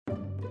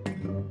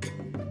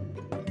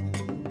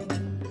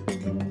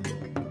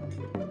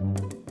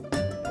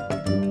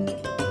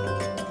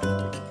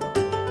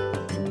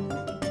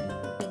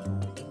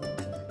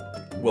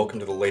Welcome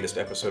to the latest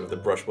episode of the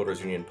Brush Builders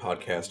Union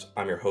podcast.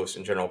 I'm your host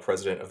and general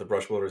president of the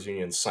Brush Builders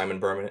Union, Simon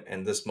Berman,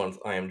 and this month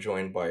I am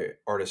joined by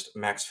artist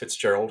Max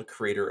Fitzgerald,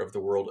 creator of the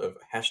world of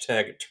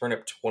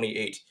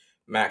 #Turnip28.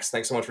 Max,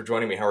 thanks so much for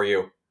joining me. How are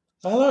you?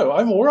 Hello,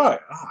 I'm all right.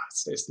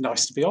 It's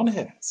nice to be on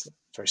here. It's a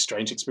very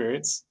strange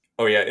experience.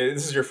 Oh yeah,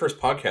 this is your first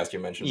podcast you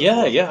mentioned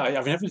Yeah, before.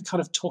 I've never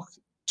kind of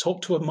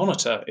talk to a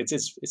monitor. It's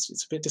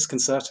a bit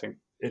disconcerting.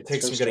 It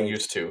takes some getting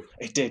used to.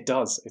 It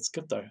does. It's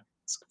good though.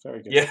 It's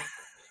very good. Yeah.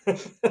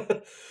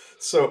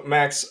 So,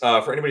 Max,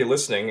 for anybody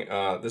listening,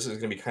 this is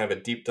going to be kind of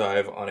a deep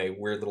dive on a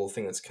weird little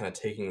thing that's kind of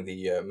taking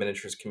the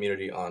miniatures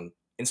community on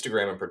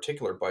Instagram in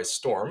particular by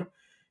storm.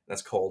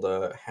 That's called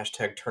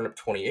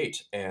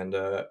 #Turnip28, and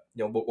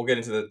we'll get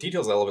into the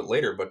details a little bit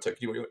later. But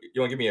you want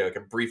to give me a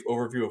brief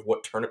overview of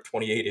what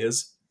Turnip28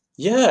 is?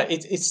 Yeah,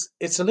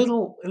 it's a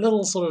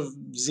little sort of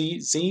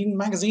zine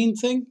magazine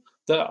thing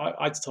that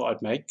I thought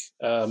I'd make.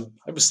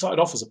 It was started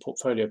off as a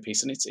portfolio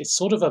piece, and it's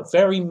sort of a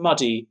very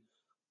muddy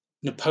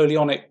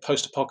Napoleonic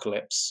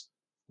post-apocalypse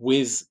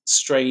with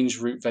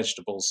strange root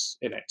vegetables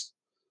in it.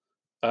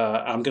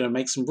 I'm going to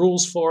make some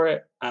rules for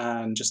it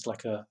and just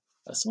like a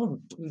sort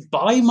of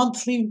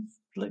bi-monthly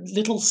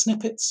little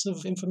snippets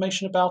of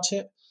information about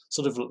it,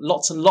 sort of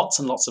lots and lots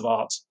and lots of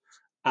art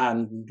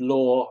and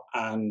lore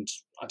and,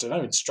 I don't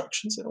know,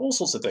 instructions, all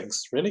sorts of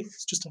things, really.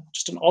 It's just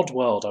an odd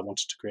world I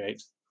wanted to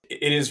create.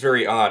 It is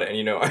very odd, and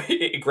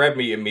it grabbed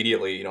me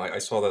immediately. I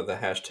saw that the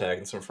hashtag,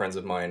 and some friends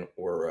of mine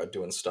were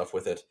doing stuff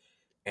with it.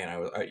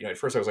 And at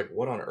first I was like,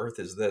 what on earth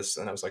is this?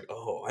 And I was like,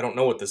 oh, I don't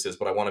know what this is,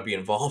 but I want to be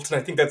involved.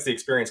 And I think that's the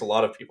experience a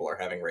lot of people are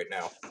having right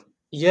now.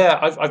 Yeah,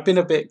 I've been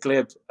a bit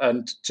glib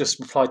and just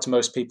replied to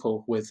most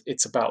people with,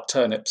 it's about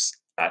turnips.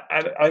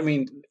 I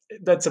mean,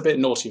 that's a bit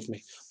naughty of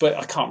me, but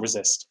I can't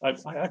resist.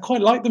 I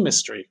quite like the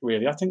mystery,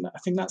 really. I think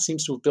that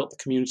seems to have built the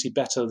community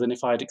better than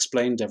if I had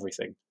explained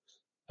everything.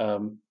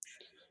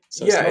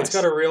 So yeah, it's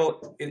got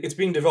it's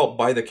being developed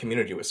by the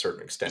community to a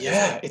certain extent.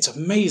 Yeah, it's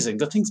amazing.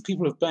 The things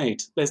people have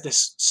made.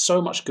 There's so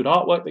much good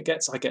artwork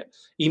I get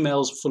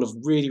emails full of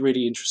really,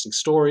 really interesting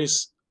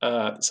stories.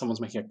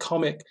 Someone's making a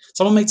comic.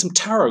 Someone made some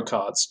tarot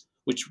cards,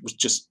 which was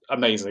just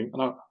amazing.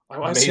 And I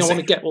want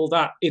to get all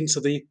that into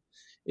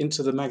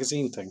the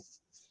magazine thing.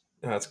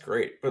 Yeah, that's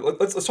great.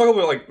 But let's talk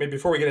about, maybe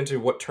before we get into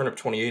what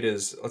Turnip28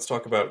 is, let's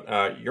talk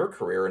about your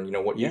career and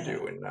what you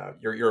do. And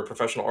you're a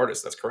professional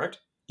artist. That's correct?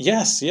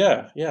 Yes,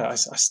 yeah. I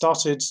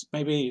started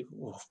maybe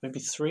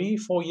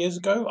 3-4 years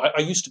ago.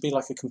 I used to be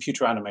like a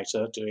computer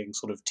animator doing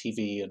sort of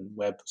TV and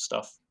web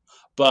stuff,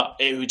 but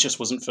it just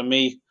wasn't for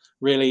me.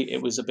 Really,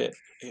 it was a bit,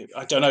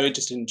 I don't know, it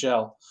just didn't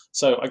gel.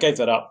 So I gave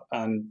that up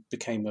and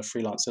became a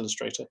freelance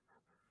illustrator.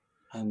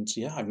 And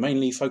yeah, I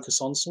mainly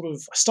focus on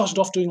I started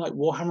off doing like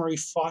Warhammer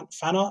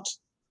fan art.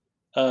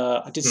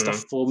 I did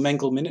stuff for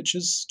Mengel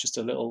Miniatures, just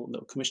a little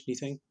commissiony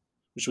thing,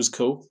 which was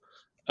cool.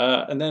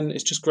 And then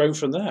it's just grown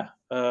from there.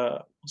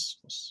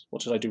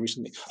 What did I do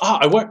recently?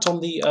 I worked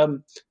on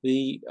the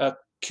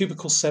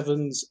Cubicle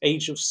 7's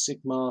Age of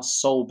Sigmar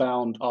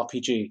Soulbound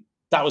RPG.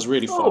 That was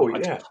really fun. Oh,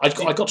 yeah.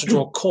 I got to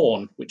draw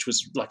Khorne, which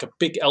was like a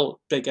big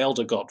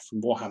elder god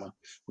from Warhammer,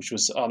 which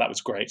was that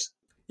was great.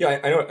 Yeah,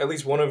 I know at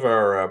least one of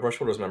our Brush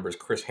Builders members,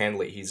 Chris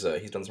Handley. He's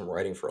done some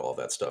writing for all of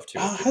that stuff too.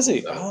 Has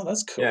he? Oh,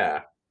 that's cool.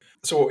 Yeah.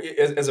 So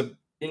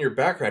in your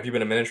background, have you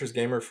been a miniatures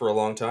gamer for a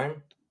long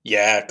time?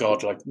 Yeah,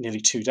 God, like nearly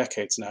 2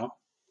 decades now.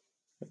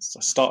 I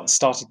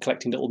started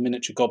collecting little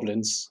miniature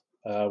goblins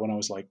when I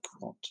was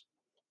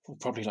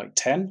probably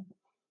 10,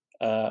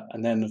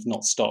 and then have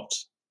not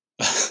stopped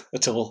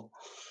at all.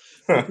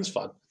 It was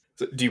fun.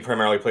 So do you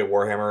primarily play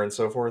Warhammer and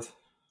so forth?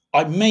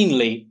 I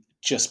mainly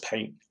just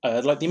paint.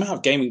 The amount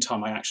of gaming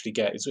time I actually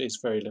get is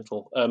very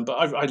little. But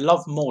I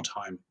love more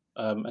time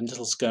and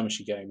little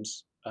skirmishy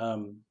games.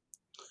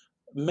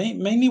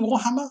 Mainly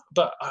Warhammer,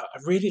 but I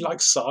really like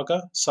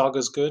Saga.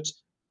 Saga's good.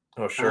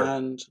 Oh, sure.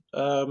 And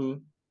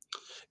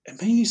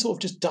mainly sort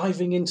of just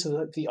diving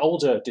into the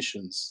older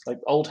editions, like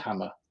Old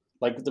Hammer,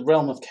 like the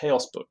Realm of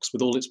Chaos books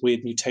with all its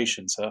weird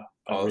mutations.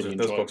 Those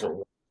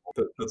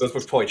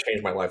books probably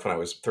changed my life when I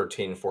was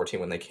 13, 14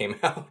 when they came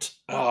out.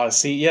 That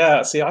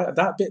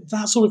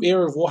sort of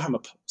era of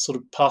Warhammer sort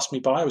of passed me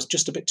by. I was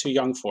just a bit too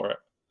young for it.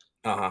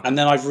 And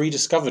then I've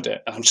rediscovered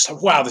it, and I'm just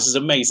like, wow, this is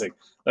amazing.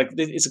 Like,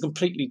 it's a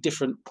completely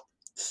different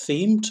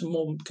theme to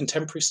more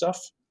contemporary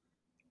stuff.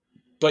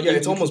 But yeah,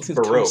 it's almost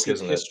Baroque,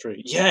 isn't it?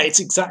 Yeah,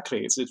 it's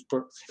exactly. It's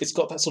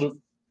got that sort of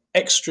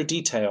extra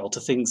detail to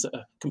things that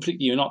are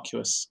completely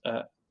innocuous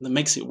that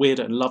makes it weird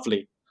and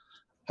lovely,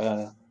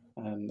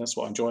 and that's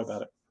what I enjoy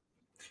about it.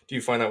 Do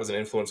you find that was an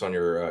influence on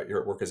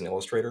your work as an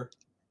illustrator?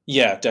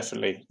 Yeah,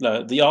 definitely.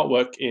 The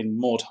artwork in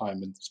More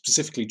Time, and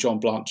specifically John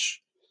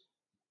Blanche,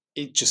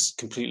 it just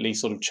completely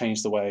sort of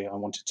changed the way I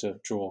wanted to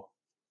draw.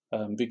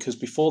 Because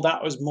before that,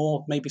 I was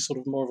more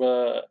of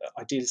a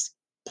idealist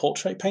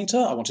portrait painter.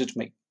 I wanted to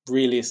make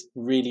really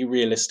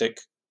realistic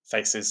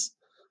faces,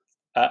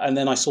 and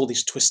then I saw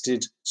these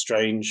twisted,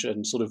 strange,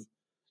 and sort of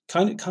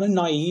kind of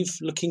naive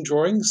looking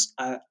drawings,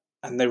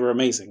 and they were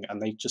amazing,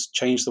 and they just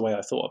changed the way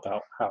I thought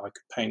about how I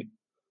could paint.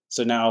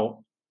 So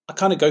now I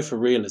kind of go for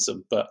realism,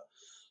 but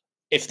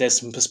if there's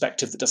some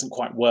perspective that doesn't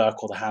quite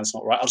work or the hand's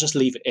not right, I'll just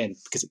leave it in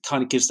because it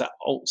kind of gives that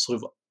sort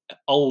of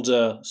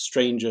older,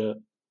 stranger.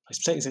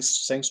 I'm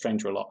saying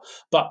stranger a lot,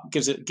 but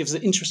gives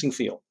an interesting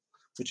feel,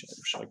 which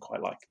I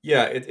quite like.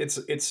 Yeah,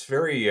 it's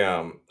very.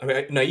 I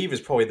mean, naive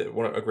is probably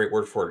a great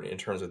word for it in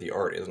terms of the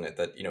art, isn't it?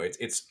 That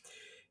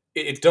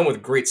it's done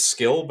with great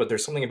skill, but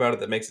there's something about it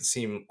that makes it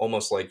seem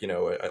almost like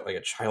like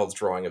a child's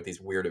drawing of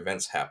these weird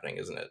events happening,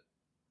 isn't it?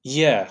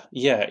 Yeah,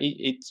 yeah.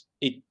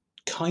 It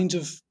kind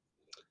of,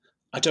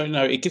 I don't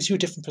know. It gives you a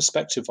different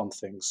perspective on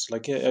things.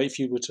 Like if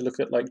you were to look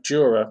at like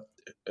Dürer,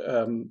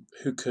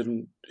 who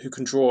can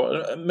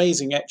draw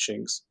amazing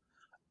etchings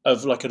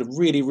of like a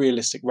really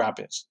realistic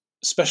rabbit,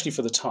 especially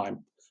for the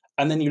time,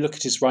 and then you look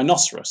at his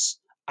rhinoceros,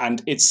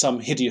 and it's some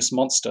hideous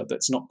monster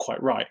that's not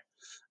quite right,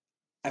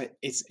 and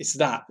it's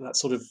that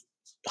sort of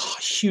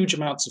huge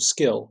amounts of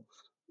skill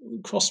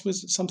crossed with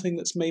something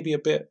that's maybe a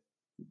bit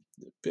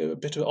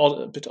of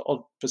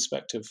odd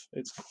perspective.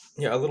 It's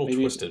Yeah, a little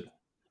maybe, twisted.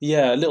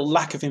 yeah, a little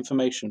lack of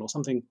information or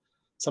something,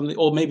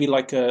 or maybe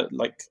like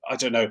I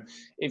don't know,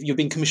 if you're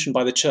being commissioned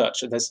by the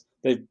church and there's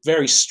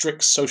very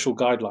strict social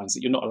guidelines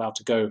that you're not allowed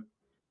to go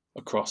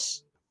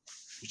across,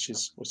 which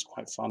was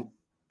quite fun.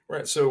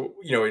 Right. So,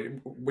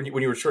 when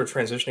you were sort of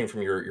transitioning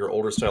from your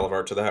older style of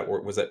art to that,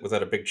 was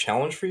that a big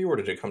challenge for you, or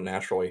did it come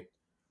naturally?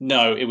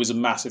 No, it was a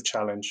massive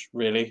challenge,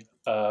 really.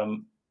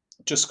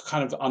 Just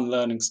kind of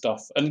unlearning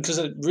stuff, and because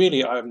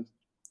really,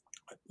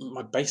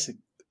 my basic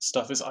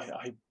stuff is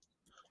I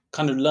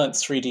kind of learnt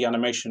 3D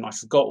animation. I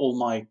forgot all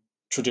my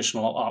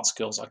traditional art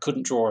skills. I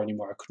couldn't draw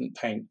anymore. I couldn't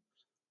paint.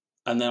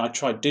 And then I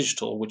tried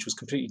digital, which was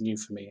completely new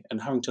for me. And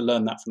having to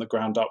learn that from the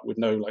ground up with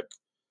no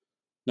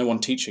one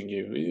teaching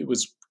you, it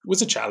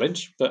was a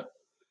challenge. But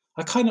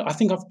I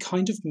think I've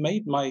kind of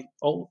made my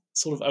old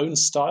sort of own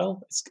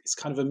style. It's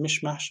kind of a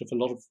mishmash of a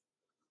lot of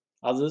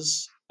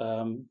others.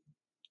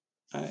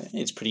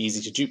 It's pretty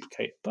easy to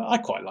duplicate, but I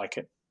quite like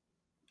it.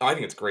 I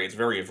think it's great. It's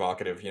very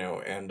evocative,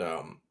 and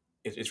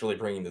it's really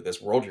bringing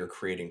this world you're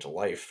creating to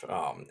life.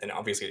 And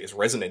obviously, it's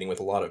resonating with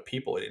a lot of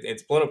people.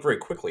 It's blown up very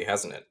quickly,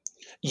 hasn't it?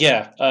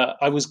 Yeah,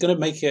 I was going to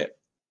make it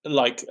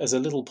like as a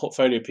little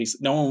portfolio piece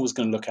that no one was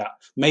going to look at.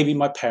 Maybe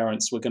my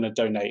parents were going to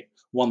donate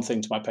one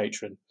thing to my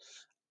patron,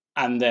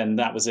 and then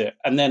that was it.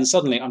 And then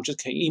suddenly I'm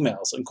just getting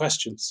emails and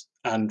questions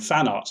and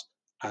fan art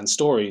and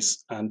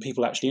stories and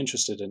people actually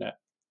interested in it.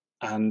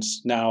 And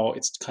now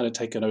it's kind of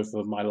taken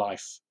over my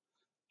life,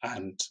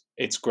 and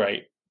it's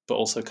great, but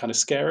also kind of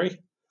scary.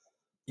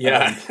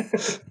 Yeah.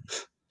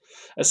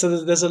 Um,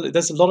 so there's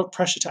a lot of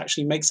pressure to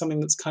actually make something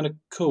that's kind of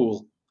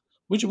cool,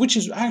 which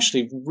is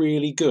actually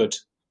really good.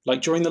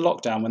 Like during the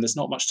lockdown when there's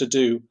not much to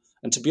do,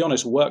 and to be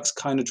honest, work's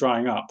kind of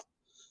drying up.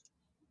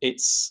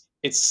 It's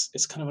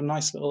kind of a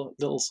nice little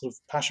sort of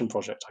passion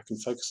project I can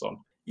focus on.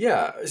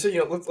 Yeah. So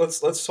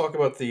let's talk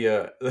about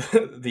the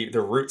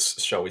the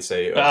roots, shall we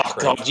say, of Oh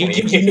Turnip God, you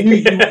knew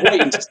 28. you were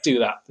waiting to do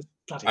that.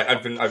 Bloody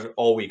hell. I've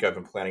all week I've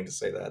been planning to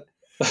say that.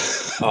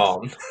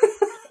 Um,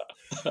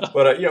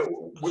 but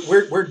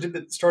where did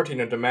it start?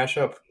 To mash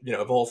up,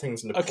 of all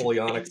things, Okay,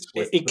 Napoleonics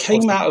it with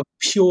came post. out of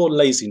pure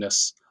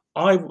laziness.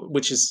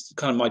 Which is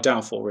kind of my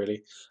downfall,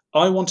 really.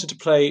 I wanted to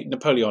play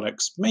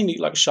Napoleonics, mainly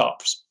like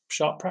Sharp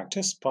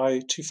Practice by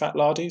Two Fat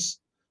Lardies,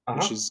 Uh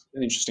which huh. is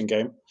an interesting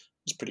game.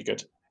 It's pretty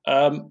good.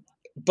 Um,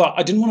 but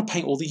I didn't want to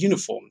paint all the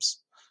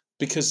uniforms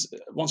because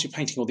once you're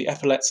painting all the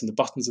epaulets and the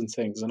buttons and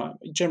things, and I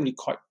generally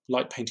quite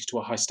like painting to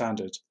a high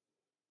standard,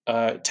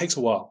 it takes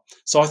a while.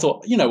 So I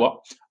thought, you know what?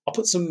 I'll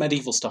put some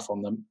medieval stuff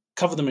on them,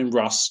 cover them in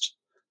rust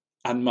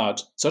and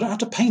mud, so I don't have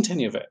to paint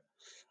any of it.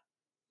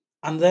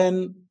 And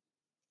then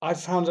I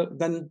found it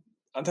then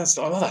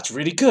that's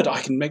really good.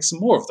 I can make some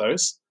more of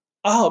those.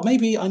 Oh,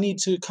 maybe I need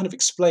to kind of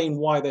explain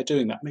why they're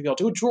doing that. Maybe I'll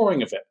do a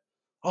drawing of it.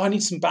 Oh, I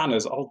need some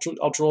banners. I'll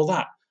draw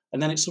that.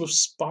 And then it sort of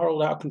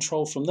spiraled out of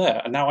control from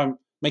there. And now I'm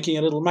making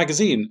a little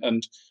magazine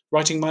and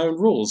writing my own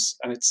rules.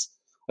 And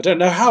I don't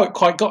know how it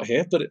quite got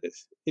here, but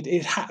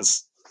it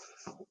has.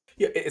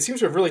 Yeah, it seems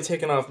to have really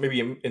taken off.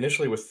 Maybe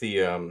initially with the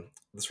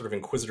sort of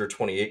Inquisitor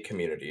 28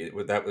 community.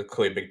 With that, with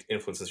clearly a big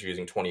influence is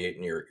using 28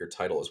 in your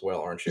title as well,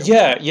 aren't you?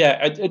 Yeah, yeah.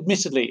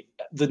 Admittedly,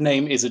 the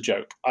name is a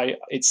joke.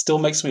 It still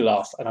makes me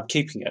laugh, and I'm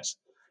keeping it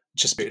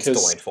just It's because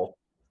delightful.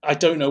 I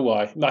don't know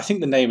why. I think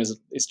the name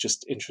is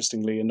just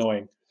interestingly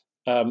annoying.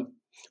 Um,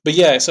 but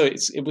yeah, so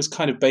it was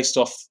kind of based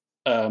off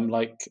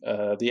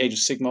the Age of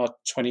Sigmar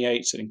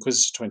 28 and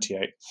Inquisitor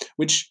 28,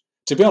 which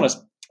to be honest,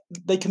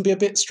 they can be a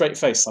bit straight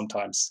faced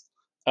sometimes.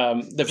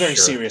 They're very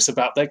Sure. serious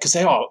about that because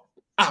they are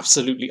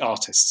absolutely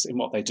artists in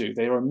what they do.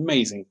 They are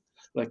amazing.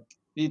 Like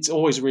it's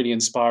always really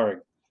inspiring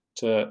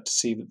to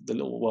see the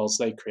little worlds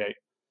they create.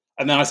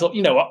 And then I thought,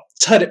 you know what,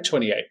 Turnip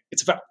 28.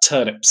 It's about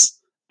turnips,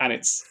 and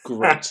it's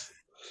great.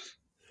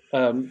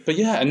 But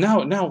yeah, and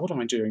now what am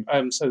I doing?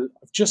 So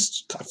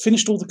I've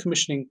finished all the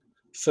commissioning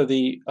for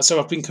so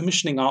I've been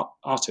commissioning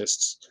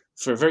artists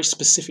for a very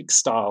specific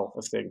style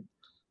of thing,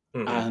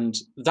 Hmm. and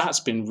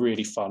that's been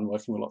really fun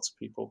working with lots of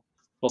people.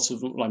 lots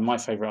of like my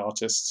favorite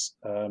artists.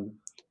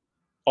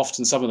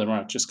 Often some of them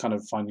are just kind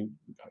of finding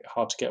it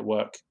hard to get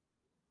work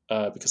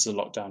because of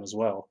the lockdown as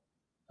well.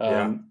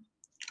 Yeah. And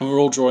we're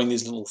all drawing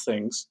these little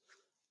things.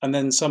 And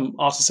then some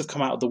artists have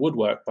come out of the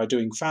woodwork by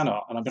doing fan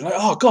art, and I've been like,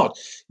 "Oh God,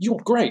 you're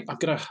great! I'm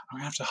gonna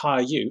have to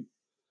hire you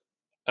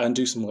and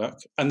do some work."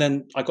 And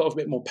then I got a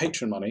bit more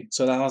Patreon money,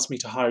 so that allows me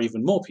to hire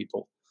even more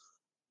people.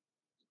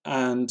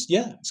 And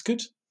yeah, it's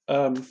good.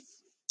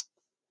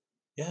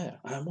 Yeah,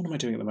 what am I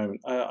doing at the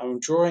moment? I'm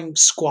drawing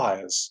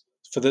squires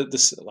for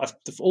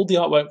all the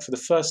artwork for the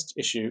first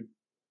issue.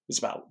 It's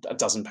about a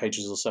dozen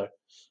pages or so.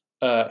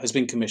 Has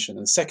been commissioned,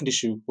 and the second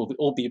issue will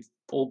all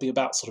be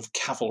about sort of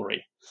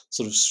cavalry,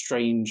 sort of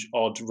strange,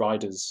 odd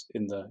riders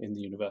in the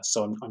universe.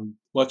 So I'm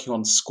working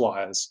on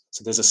squires.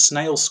 So there's a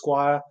snail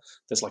squire,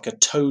 there's like a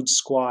toad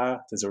squire,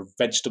 there's a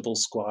vegetable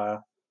squire,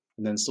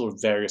 and then sort of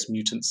various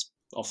mutants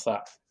off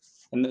that.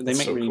 And they That's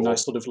make so really cool.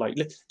 nice sort of like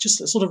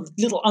just sort of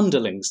little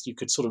underlings you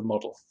could sort of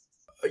model.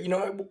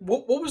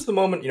 What was the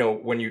moment,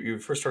 when you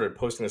first started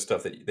posting this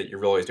stuff that you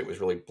realized it was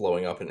really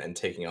blowing up and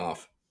taking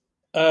off?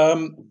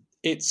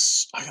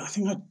 I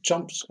think I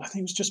jumped. I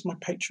think it was just my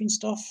Patreon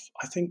stuff.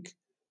 I think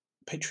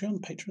Patreon.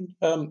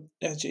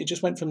 It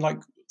just went from like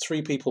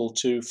 3 people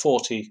to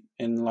 40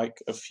 in like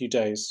a few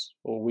days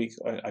or a week.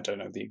 I don't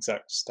know the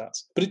exact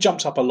stats, but it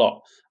jumped up a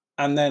lot.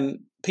 And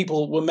then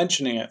people were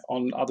mentioning it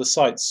on other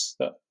sites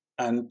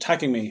and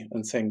tagging me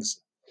and things.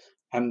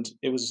 And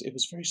it was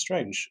very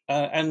strange.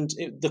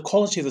 The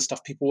quality of the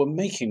stuff people were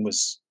making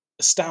was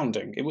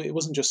astounding. It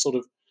wasn't just sort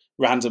of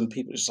random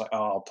people just like, oh,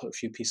 I'll put a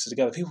few pieces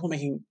together. People were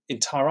making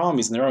entire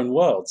armies in their own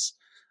worlds,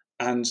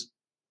 and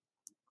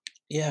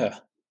yeah,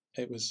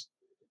 it was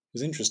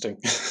interesting.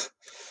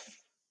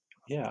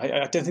 Yeah,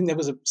 I don't think there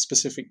was a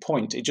specific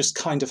point. It just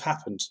kind of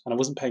happened, and I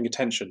wasn't paying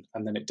attention,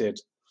 and then it did.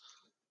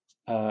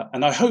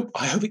 And I hope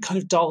it kind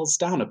of dulls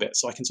down a bit,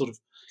 so I can sort of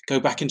go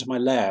back into my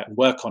lair and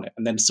work on it,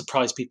 and then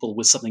surprise people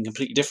with something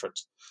completely different,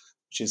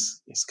 which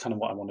is kind of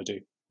what I want to do.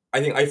 I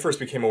think I first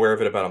became aware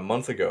of it about a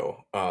month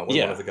ago when one of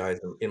Yeah. the guys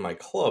in my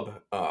club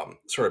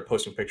started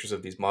posting pictures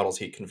of these models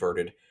he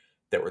converted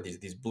that were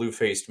these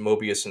blue-faced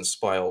Mobius and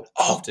Spile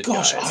Oh tufted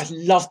gosh, I guys.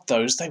 loved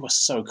those. They were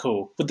so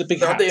cool with the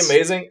big Aren't they hats.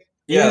 amazing?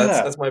 Yeah,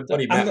 Yeah, that's my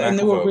buddy Matt and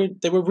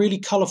McElvoe. they were really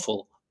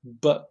colourful,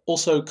 but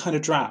also kind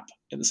of drab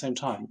at the same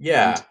time. And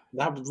Yeah,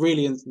 that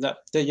really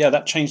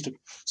that changed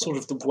sort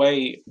of the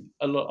way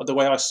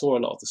I saw a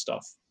lot of the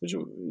stuff, which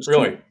was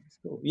really.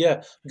 cool.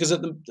 Yeah, because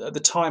at the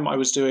time I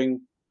was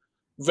doing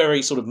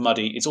very sort of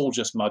muddy. It's all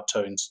just mud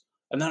tones,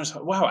 and then I was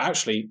like, wow,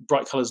 actually,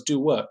 bright colours do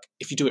work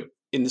if you do it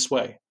in this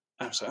way.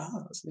 And I was like,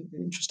 oh, that's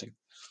interesting.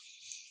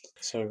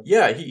 So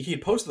Yeah, he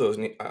had posted those,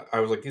 and I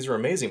was like, "These are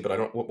amazing," but I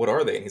don't. What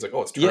are they? And he's like,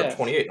 "Oh, it's Turnip yeah,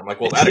 28." I'm like,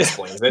 "Well, that yeah.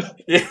 explains it."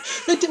 Yeah.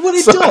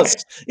 It So does.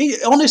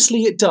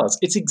 Honestly, it does.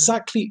 It's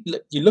exactly.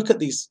 You look at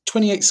these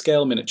 28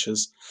 scale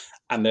miniatures,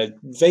 and they're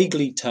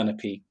vaguely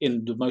turnipy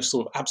in the most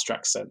sort of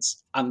abstract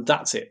sense, and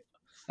that's it.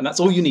 And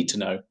that's all you need to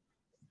know.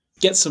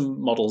 Get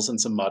some models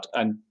and some mud,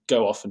 and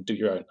go off and do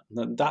your own. And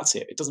then that's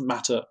it. It doesn't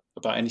matter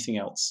about anything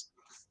else.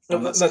 no,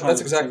 And that's kind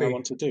that's of the thing I exactly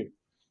want to do.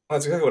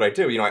 what I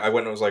do. I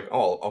went and was like,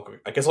 "Oh,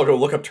 I guess I'll go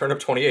look up Turnip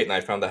 28," and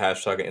I found the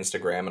hashtag on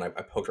Instagram, and I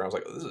poked around. I was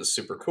like, oh, "This is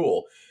super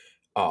cool."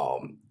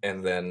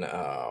 And then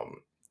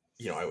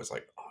I was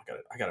like, "Oh,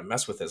 I gotta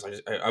mess with this."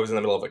 I was in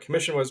the middle of a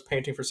commission, was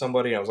painting for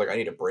somebody, and I was like, "I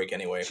need a break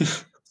anyway."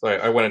 So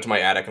I went into my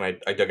attic and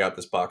I dug out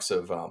this box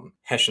of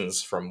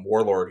Hessians from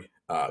Warlord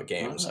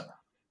games Ah,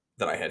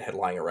 that I had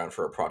lying around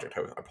for a project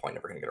I'm probably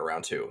never going to get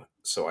around to.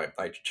 So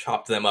I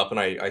chopped them up and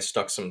I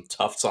stuck some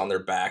tufts on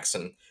their backs,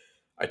 and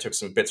I took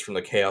some bits from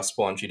the Chaos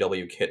Spawn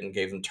GW kit and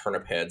gave them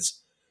turnip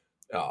heads.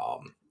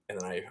 And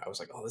then I was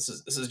like, oh, this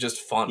is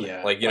just fun.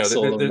 yeah, Like, I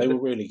saw them. They were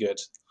really good.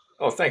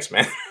 oh, thanks,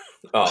 man.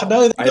 No, I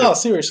they had a, are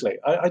seriously.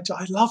 I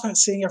love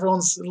seeing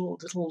everyone's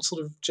little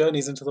sort of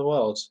journeys into the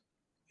world.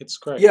 It's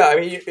great. yeah, I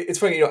mean, it's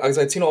funny, because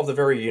I'd seen all of the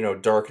very,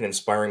 dark and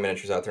inspiring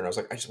miniatures out there, and I was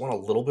like, I just want a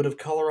little bit of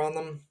color on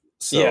them.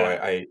 So Yeah,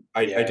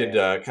 I did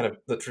yeah. kind of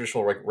the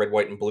traditional like red,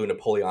 white, and blue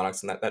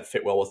Napoleonics, and that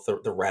fit well with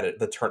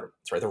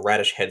the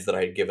radish heads that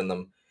I had given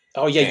them.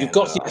 Oh yeah, And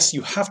yes,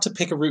 you have to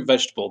pick a root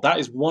vegetable. That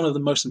is one of the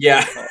most yeah,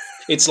 important parts.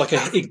 It's like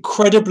an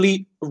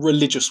incredibly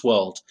religious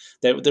world.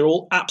 They're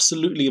all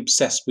absolutely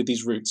obsessed with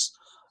these roots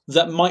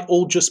that might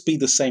all just be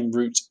the same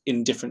root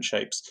in different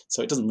shapes.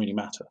 So it doesn't really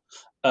matter.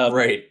 Um,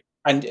 right.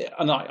 and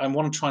I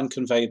want to try and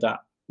convey that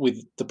with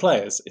the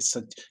players. It's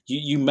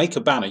you make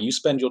a banner. You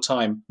spend your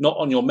time not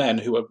on your men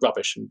who are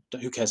rubbish and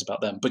who cares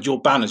about them, but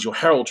your banners, your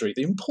heraldry,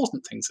 the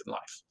important things in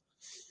life.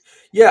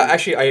 Yeah, And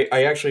actually,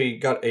 I actually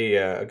got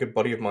a good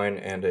buddy of mine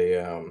and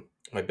a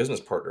my business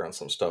partner on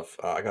some stuff.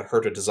 I got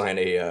her to design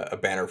a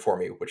banner for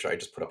me, which I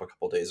just put up a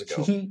couple days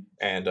ago,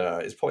 and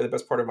it's probably the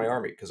best part of my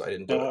army because I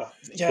didn't do it. But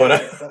yeah,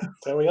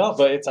 there we are.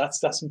 But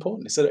that's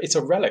important. It's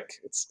a relic.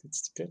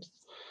 It's good.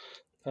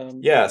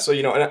 yeah, so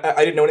and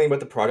I didn't know anything about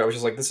the project. I was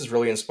just like, this is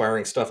really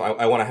inspiring stuff.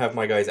 I want to have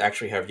my guys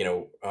actually have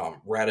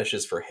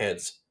radishes for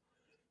heads.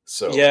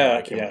 So, I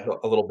Yeah, came yeah. with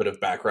a little bit of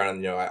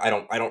background, and I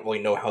don't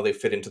really know how they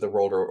fit into the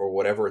world or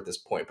whatever at this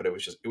point, but it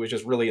was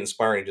just really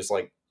inspiring to just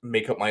like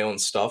make up my own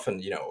stuff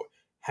and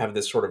have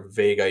this sort of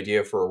vague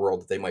idea for a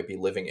world that they might be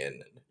living in.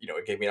 And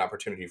it gave me an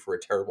opportunity for a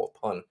terrible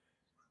pun.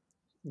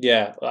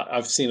 Yeah,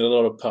 I've seen a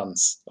lot of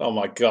puns. Oh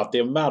my god, the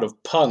amount of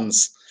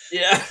puns!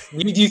 Yeah.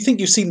 You think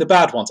you've seen the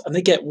bad ones, and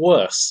they get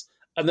worse,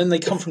 and then they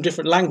come from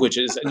different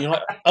languages, and you're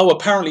like, oh,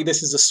 apparently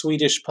this is a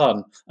Swedish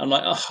pun. I'm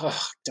like, oh,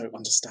 I don't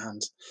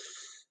understand.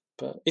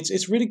 But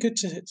it's really good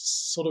to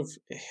sort of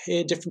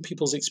hear different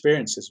people's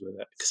experiences with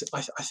it,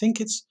 because I think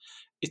it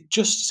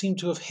just seemed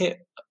to have hit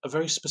a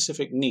very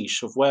specific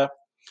niche of where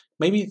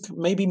maybe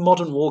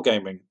modern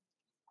wargaming,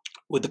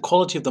 with the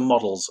quality of the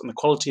models and the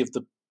quality of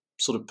the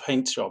sort of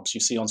paint jobs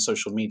you see on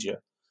social media,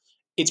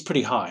 it's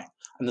pretty high.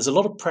 And there's a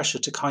lot of pressure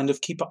to kind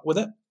of keep up with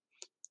it.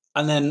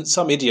 And then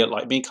some idiot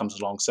like me comes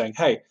along saying,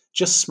 hey,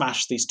 just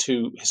smash these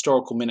two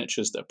historical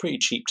miniatures that are pretty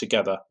cheap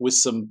together with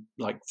some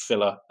like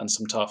filler and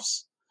some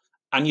tufts.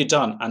 And you're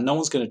done. And no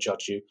one's going to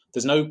judge you.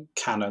 There's no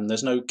canon.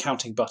 There's no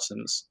counting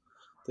buttons.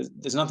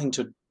 There's nothing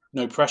to,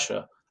 no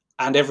pressure.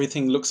 And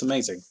everything looks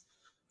amazing.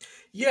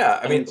 Yeah,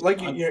 I mean, And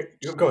like I'm,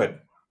 go ahead.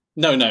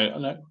 no.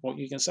 What are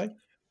you going to say?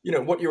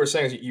 What you were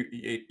saying is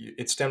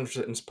it stems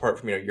in part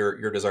from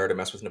your desire to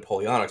mess with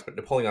Napoleonics, but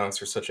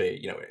Napoleonics are such an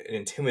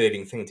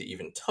intimidating thing to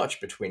even touch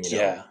between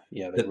Yeah,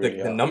 they really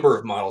the are. number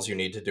of models you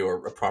need to do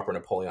a proper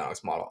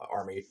Napoleonics model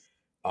army,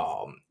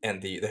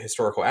 and the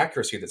historical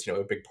accuracy that's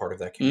a big part of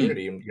that Mm.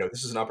 community. And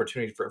this is an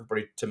opportunity for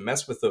everybody to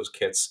mess with those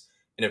kits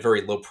in a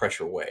very low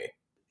pressure way.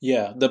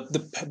 Yeah,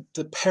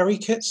 the Perry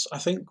kits I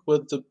think were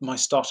my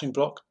starting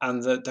block,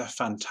 and they're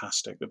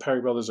fantastic. The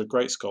Perry brothers are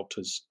great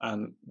sculptors,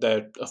 and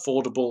they're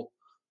affordable,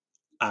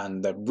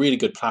 and they're really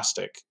good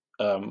plastic.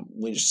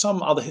 Which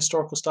some other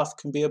historical stuff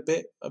can be a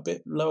bit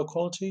lower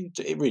quality.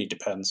 It really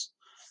depends.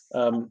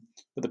 But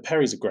the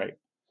Perrys are great,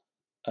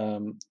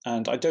 and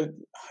I don't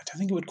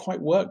think it would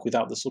quite work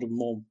without the sort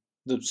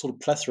of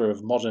plethora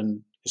of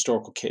modern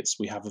historical kits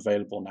we have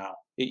available now.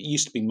 It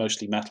used to be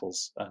mostly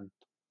metals, and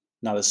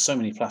now there's so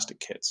many plastic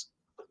kits,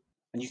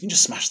 and you can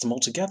just smash them all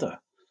together.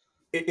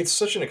 It's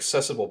such an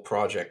accessible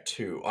project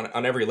too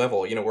on every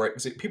level. Where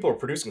people are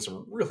producing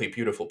some really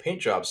beautiful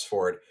paint jobs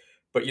for it.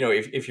 But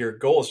if your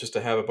goal is just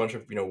to have a bunch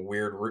of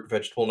weird root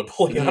vegetable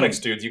Napoleonics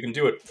Mm. dudes, you can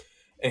do it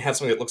and have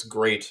something that looks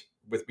great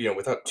with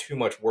without too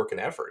much work and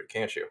effort,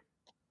 can't you?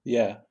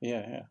 Yeah.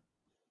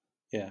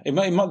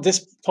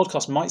 This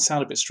podcast might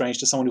sound a bit strange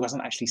to someone who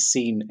hasn't actually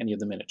seen any of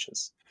the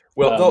miniatures.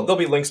 Well, there'll Um,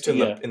 be links to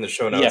yeah, in the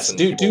show notes, yes, and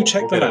do people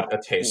check will them get out.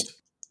 a taste.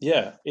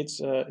 Yeah,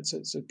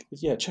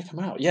 yeah, check them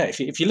out. Yeah, if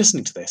you're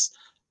listening to this,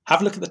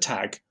 have a look at the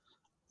tag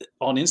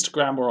on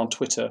Instagram or on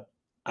Twitter.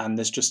 And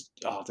there's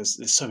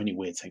so many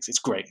weird things. It's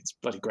great. It's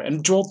bloody great.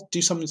 And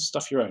do some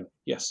stuff your own.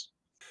 Yes.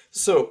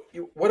 So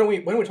why don't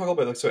we talk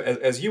about, like, so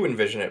as you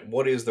envision it,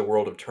 what is the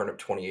world of Turnip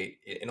 28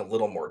 in a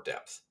little more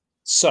depth?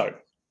 So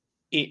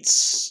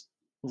it's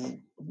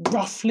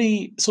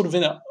roughly sort of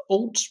in an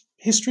alt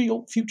history,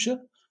 alt future.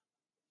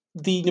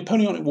 The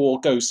Napoleonic War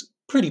goes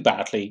pretty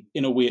badly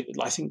in a weird.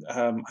 I think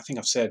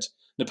I've said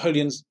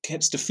Napoleon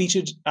gets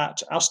defeated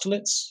at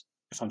Austerlitz,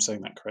 if I'm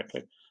saying that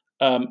correctly,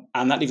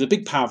 and that leaves a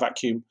big power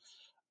vacuum,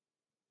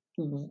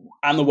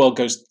 and the world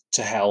goes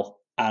to hell,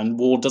 and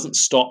war doesn't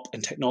stop,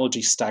 and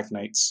technology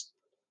stagnates,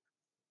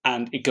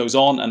 and it goes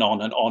on and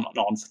on and on and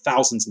on for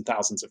thousands and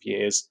thousands of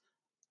years,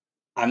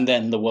 and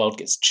then the world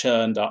gets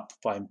churned up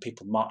by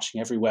people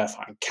marching everywhere,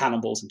 firing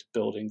cannonballs into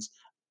buildings.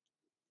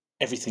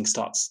 Everything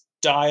starts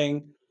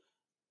dying,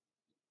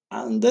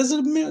 and there's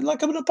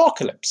like an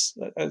apocalypse,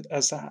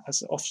 as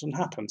often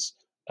happens.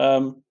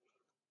 Um,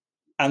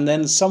 and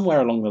then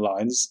somewhere along the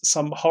lines,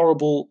 some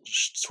horrible,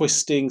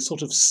 twisting,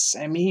 sort of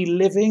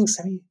semi-living,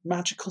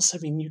 semi-magical,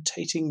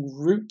 semi-mutating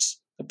root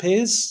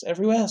appears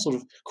everywhere. Sort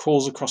of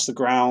crawls across the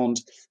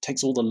ground,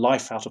 takes all the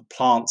life out of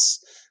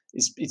plants.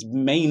 Is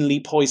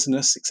mainly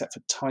poisonous, except for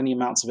tiny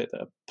amounts of it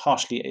that are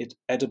partially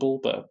edible,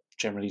 but are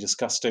generally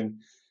disgusting.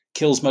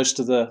 Kills most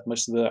of the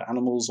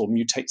animals, or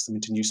mutates them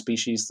into new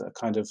species that are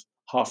kind of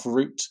half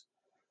root,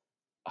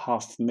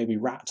 half maybe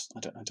rat. I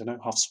don't know,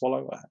 half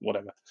swallow,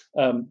 whatever.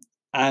 Um,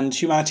 and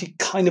humanity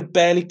kind of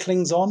barely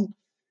clings on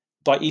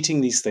by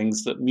eating these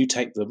things that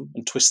mutate them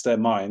and twist their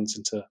minds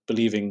into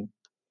believing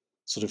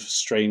sort of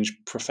strange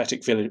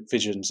prophetic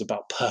visions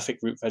about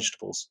perfect root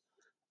vegetables.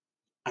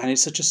 And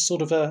it's just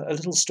sort of a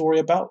little story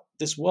about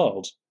this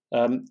world.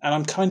 And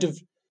I'm kind of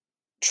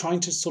trying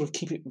to sort of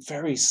keep it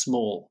very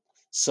small.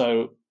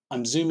 So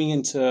I'm zooming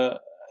into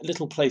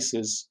little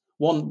places.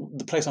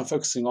 The place I'm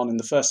focusing on in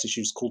the first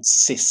issue is called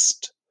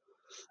Sist,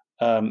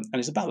 and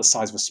it's about the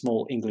size of a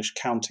small English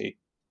county.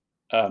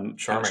 And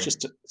it's Charming.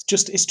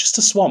 just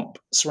a swamp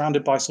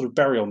surrounded by sort of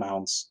burial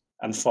mounds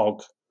and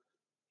fog.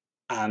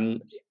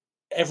 And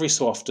every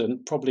so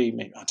often, probably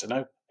maybe I don't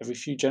know, every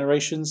few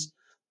generations,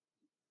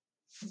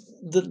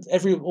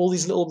 all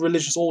these little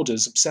religious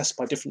orders obsessed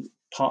by different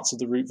parts of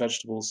the root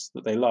vegetables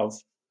that they love,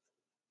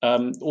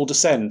 all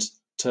descend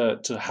to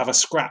have a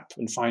scrap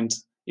and find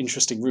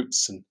interesting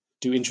roots and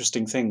do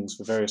interesting things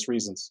for various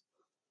reasons.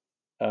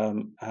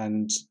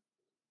 And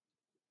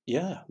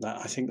yeah,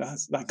 I think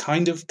that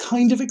kind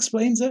of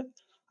explains it,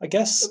 I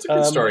guess. That's a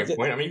good starting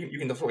point. I mean, you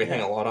can definitely hang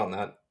Yeah. a lot on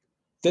that.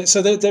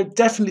 So they're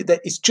definitely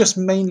it's just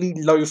mainly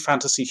low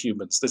fantasy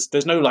humans.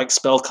 There's no like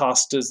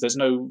spellcasters. There's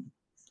no,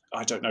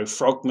 I don't know,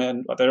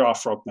 frogmen. Well, there are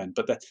frogmen,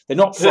 but they're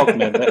not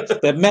frogmen.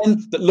 They're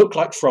men that look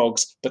like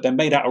frogs, but they're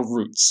made out of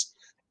roots.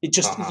 It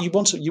just Uh-huh.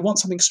 you want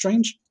something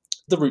strange.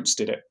 The roots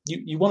did it.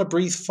 You want to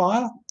breathe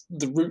fire.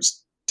 The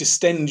roots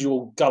distend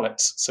your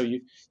gullets, so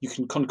you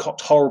can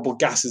concoct horrible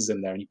gases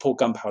in there, and you pour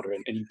gunpowder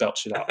in, and you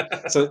belch it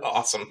out. So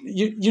Awesome.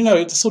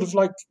 it's sort of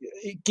like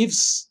it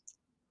gives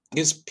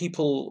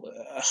people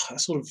a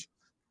sort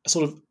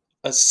of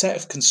a set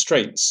of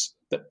constraints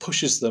that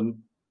pushes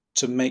them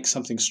to make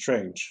something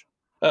strange.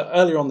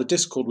 Earlier on the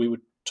Discord, we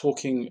were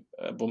talking.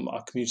 Well,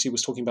 our community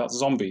was talking about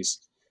zombies,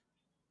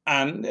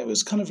 and it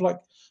was kind of like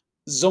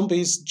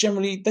zombies.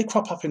 Generally, they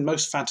crop up in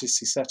most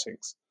fantasy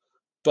settings,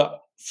 but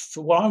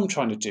for what I'm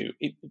trying to do,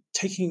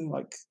 taking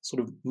like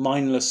sort of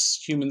mindless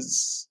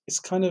humans is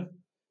kind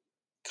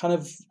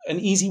of an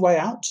easy way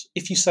out.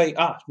 If you say,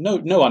 no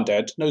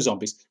undead, no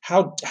zombies,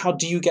 how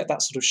do you get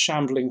that sort of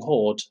shambling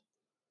horde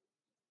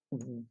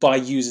by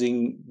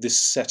using this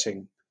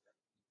setting?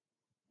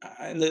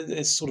 And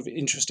there's sort of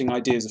interesting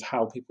ideas of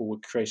how people were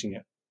creating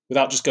it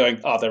without just going,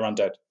 they're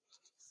undead.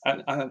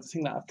 And I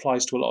think that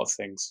applies to a lot of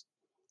things.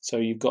 So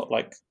you've got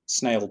like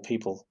snail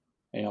people.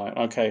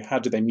 Okay, how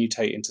did they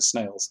mutate into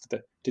snails?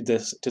 Did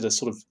a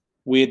sort of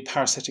weird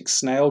parasitic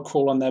snail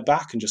crawl on their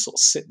back and just sort of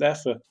sit there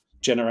for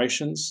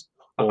generations?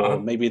 Or Uh-huh.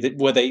 maybe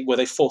were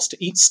they forced to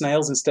eat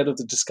snails instead of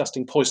the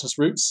disgusting poisonous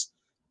roots?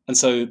 And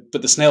so,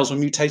 but the snails were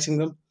mutating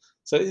them.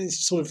 So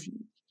it's sort of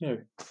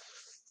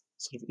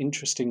sort of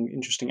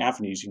interesting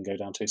avenues you can go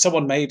down to.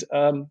 Someone made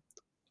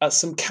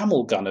some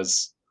camel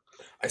gunners,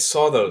 I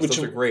saw those. which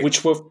Those are great.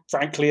 which were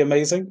frankly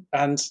amazing.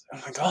 And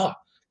I'm like,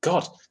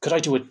 God, could I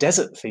do a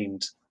desert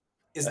themed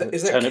Is that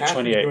Turnip Cat who's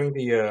 28? doing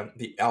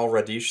the Al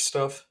Radish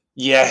stuff?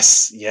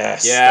 Yes,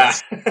 Yeah.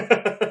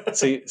 that's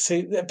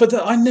see. But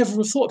I never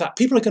have thought that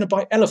people are going to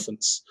buy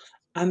elephants,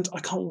 and I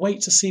can't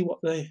wait to see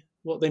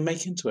what they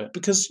make into it,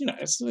 because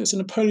it's a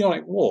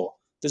Napoleonic War.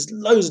 There's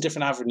loads of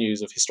different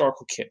avenues of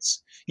historical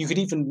kits. You could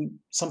even,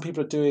 some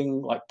people are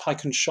doing like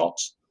pike and shot,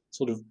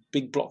 sort of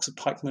big blocks of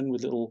pikemen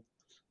with little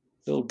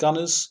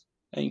gunners,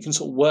 and you can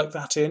sort of work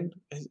that in.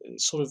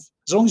 It's sort of,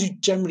 as long as you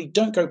generally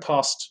don't go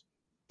past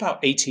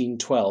about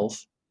 1812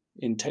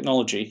 in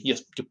technology, you're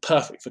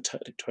perfect for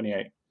Turnip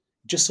 28. It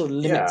just sort of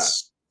Yeah.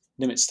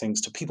 limits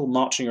things to people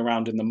marching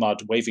around in the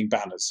mud waving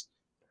banners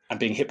and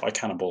being hit by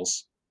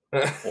cannonballs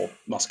or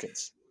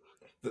muskets.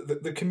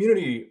 The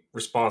community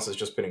response has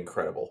just been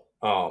incredible.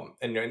 And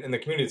the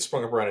community that's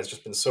sprung up around has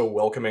just been so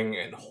welcoming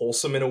and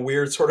wholesome in a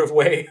weird sort of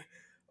way.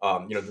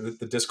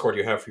 The Discord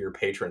you have for your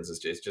patrons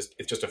it's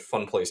just a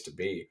fun place to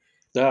be.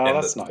 Oh, And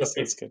that's nice.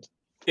 That's good.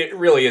 it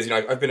really is.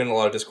 I've been in a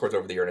lot of Discords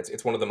over the year, and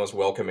it's one of the most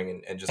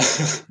welcoming and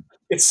just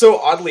it's so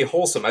oddly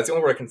wholesome. That's the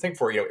only word I can think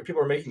for.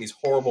 People are making these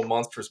horrible,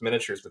 monstrous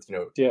miniatures with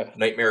Yeah.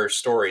 nightmarish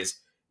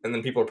stories, and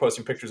then people are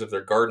posting pictures of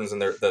their gardens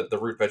and the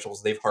root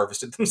vegetables they've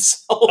harvested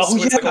themselves. Oh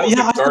So it's yeah, like almost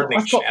yeah. a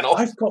gardening channel.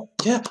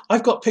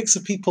 I've got pics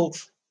of people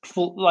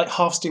like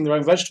harvesting their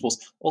own vegetables,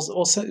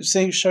 or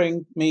say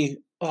showing me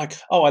like,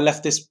 I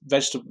left this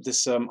vegetable,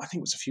 this I think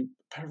it was a few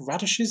pair of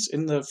radishes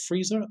in the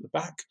freezer at the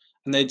back,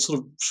 and they'd sort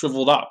of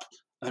shriveled up,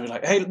 and they were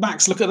like, "Hey,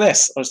 Max, look at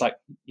this." I was like,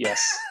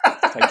 "Yes,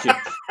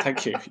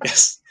 thank you,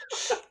 yes."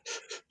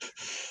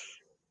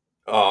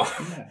 Oh,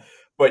 Yeah,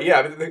 but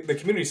yeah, the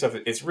community stuff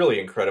it's really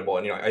incredible,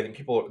 and I think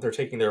people they're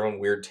taking their own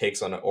weird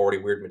takes on already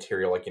weird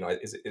material. Like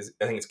is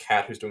I think it's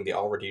Kat who's doing the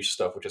Al Radish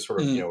stuff, which is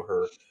sort of mm.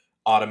 her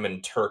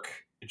Ottoman Turk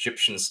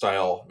Egyptian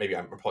style. Maybe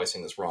I'm probably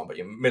saying this wrong, but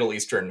Middle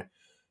Eastern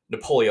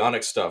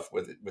Napoleonic stuff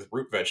with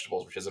root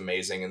vegetables, which is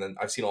amazing. And then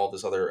I've seen all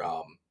this other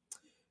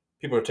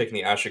people are taking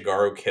the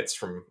Ashigaru kits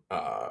from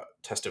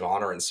Test of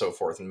Honor and so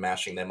forth and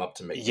mashing them up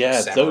to make Yeah,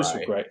 those were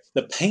samurai. great.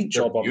 The paint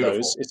They're job on those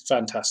beautiful. is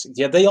fantastic.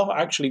 Yeah, they are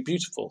actually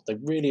beautiful. They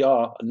really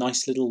are a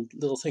nice little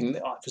thing.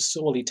 I was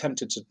sorely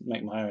tempted to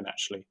make my own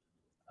actually.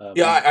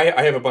 Yeah, Um,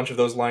 I have a bunch of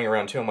those lying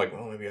around too. I'm like,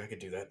 well, maybe I could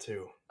do that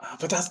too.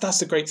 But that's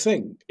the great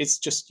thing. It's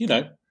just,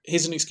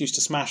 here's an excuse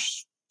to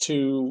smash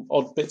two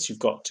odd bits you've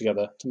got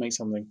together to make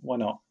something. Why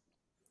not?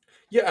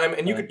 Yeah,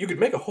 and you Uh, could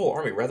make a whole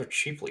army rather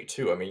cheaply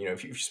too. I mean,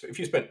 if you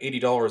spent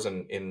 $80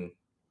 in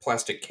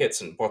plastic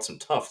kits and bought some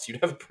tufts, you'd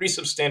have a pretty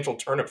substantial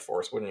turnip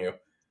force, wouldn't you?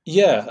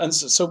 yeah, and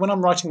so when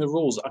I'm writing the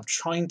rules, I'm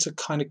trying to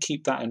kind of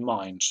keep that in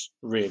mind,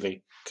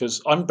 really,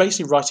 because I'm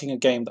basically writing a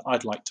game that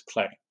I'd like to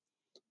play,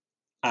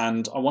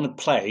 and I want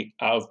to play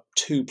out of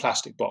two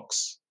plastic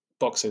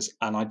boxes,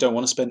 and I don't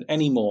want to spend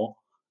any more,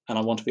 and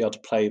I want to be able to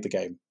play the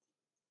game.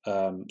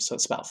 So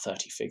it's about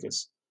 30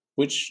 figures,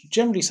 which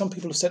generally some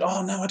people have said,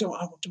 "Oh no, I don't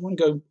want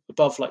to go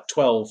above like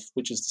 12,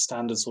 which is the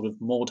standard sort of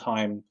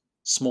Mordheim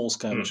small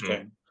skirmish Hmm.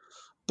 game."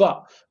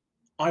 But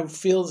I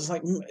feel it's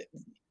like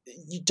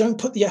you don't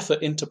put the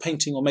effort into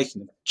painting or making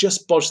them;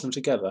 just bodge them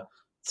together,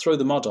 throw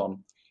the mud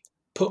on,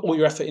 put all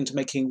your effort into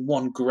making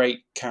one great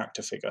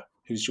character figure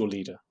who's your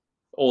leader,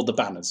 or the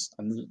banners,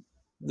 and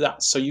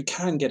that so you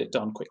can get it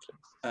done quickly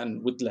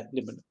and with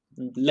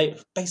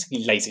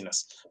basically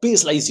laziness. Be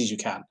as lazy as you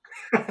can.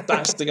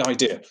 That's the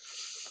idea.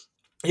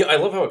 Yeah, I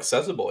love how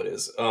accessible it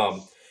is.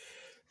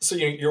 So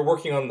you're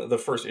working on the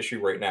first issue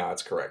right now.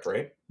 That's correct,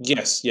 right?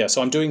 Yes, yeah.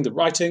 So I'm doing the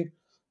writing.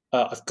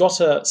 I've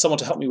got someone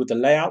to help me with the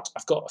layout.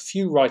 I've got a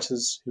few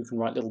writers who can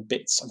write little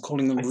bits. I'm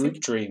calling them I root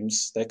think.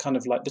 dreams. They're kind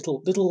of like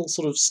little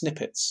sort of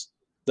snippets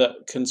that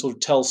can sort of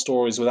tell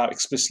stories without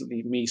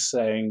explicitly me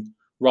saying,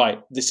 right,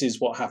 this is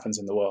what happens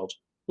in the world,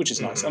 which is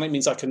nice. Mhm. And it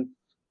means I can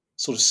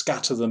sort of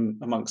scatter them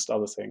amongst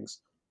other things.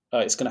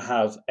 It's going to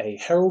have a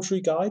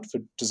heraldry guide for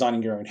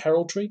designing your own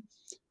heraldry.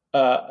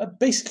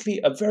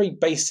 Basically, a very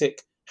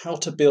basic how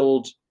to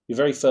build your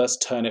very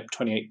first turnip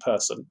 28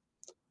 person,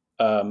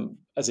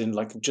 as in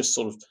like just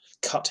sort of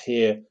cut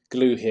here,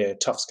 glue here,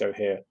 tufts go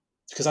here,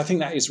 because I think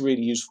that is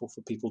really useful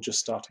for people just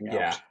starting out.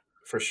 Yeah,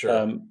 for sure.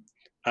 Um,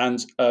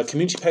 and a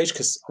community page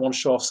because I want to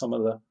show off some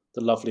of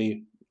the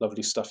lovely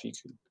stuff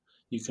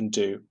you can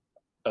do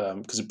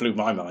because it blew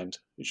my mind.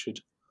 It should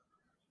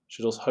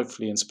also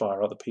hopefully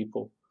inspire other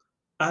people.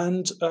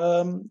 And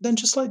then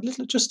just like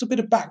just a bit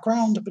of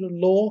background, a bit of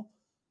lore,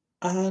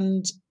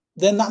 and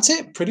then that's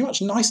it. Pretty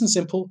much nice and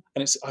simple.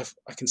 And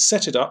I can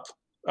set it up.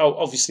 Oh,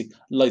 obviously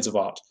loads of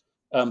art,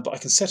 but I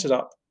can set it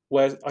up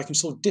where I can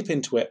sort of dip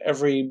into it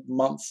every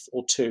month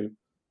or two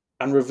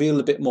and reveal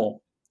a bit more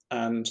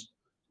and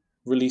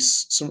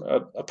release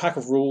a pack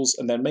of rules,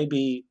 and then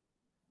maybe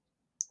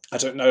I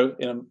don't know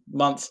in a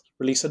month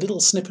release a little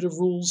snippet of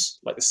rules.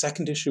 Like the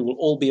second issue will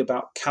all be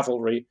about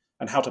cavalry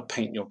and how to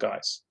paint your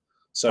guys.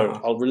 So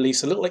Uh-huh. I'll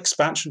release a little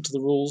expansion to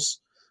the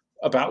rules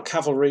about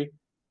cavalry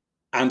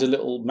and a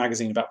little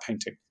magazine about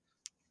painting.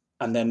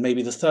 And then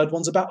maybe the third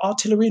one's about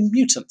artillery and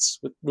mutants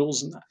with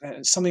rules and that. And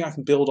it's something I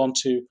can build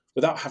onto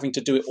without having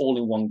to do it all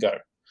in one go,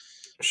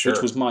 which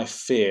was Sure. my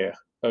fear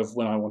of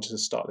when I wanted to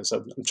start this.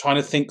 I'm trying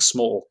to think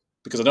small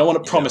because I don't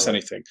want to Yeah, promise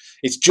anything.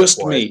 It's that's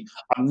just wise. me.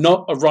 I'm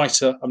not a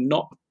writer. I'm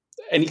not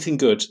anything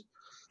good,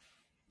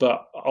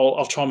 but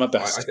I'll try my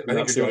best. I And think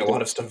that's you're the doing a idea.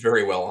 lot of stuff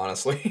very well,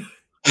 honestly.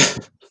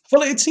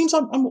 Well, it seems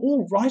I'm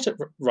all right at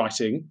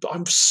writing, but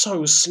I'm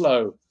so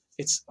slow.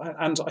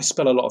 And I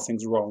spell a lot of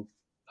things wrong,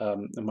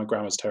 and my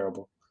grammar's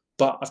terrible.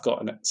 But I've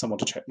got someone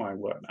to check my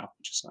work now,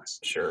 which is nice.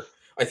 Sure.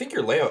 I think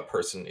your layout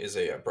person is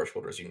a Brush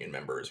Builders Union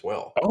member as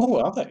well. Oh,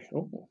 are they?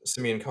 Oh.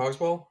 Simeon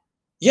Cogswell?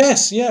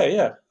 Yes, yeah,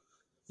 yeah.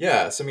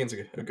 Yeah, Simeon's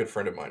a good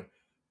friend of mine.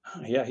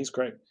 Oh, yeah, he's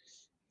great.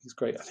 He's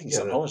great. I think he's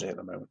Yeah, on holiday at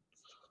the moment.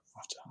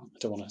 I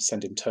don't want to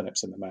send him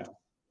turnips in the mail.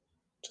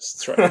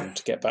 Just threaten him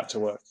to get back to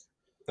work.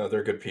 no,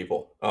 they're good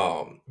people.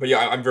 But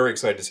yeah, I'm very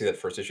excited to see that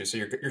first issue. So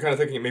you're kind of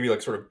thinking maybe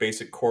like sort of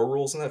basic core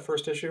rules in that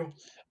first issue.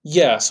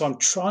 Yeah, so I'm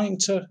trying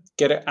to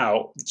get it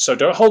out. So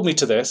don't hold me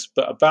to this,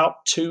 but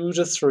about 2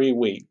 to 3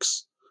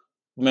 weeks,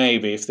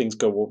 maybe if things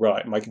go all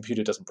right, my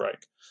computer doesn't break.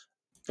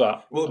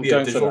 But Will it I'm be a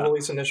going for digital that.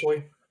 release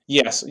initially?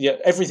 Yes, yeah,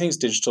 everything's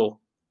digital,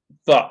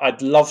 but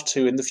I'd love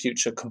to in the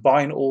future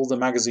combine all the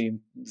magazine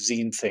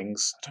zine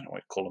things. I don't know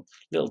what to call them.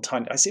 Little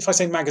tiny. If I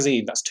say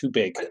magazine, that's too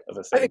big I, of a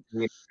I thing. think we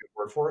need a good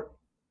word for it.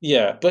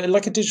 Yeah, but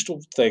like a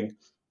digital thing,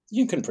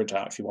 you can print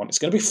out if you want. It's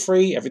going to be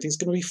free. Everything's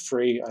going to be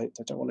free. I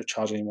don't want to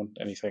charge anyone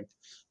anything.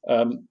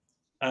 Um,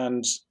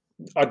 and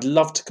I'd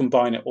love to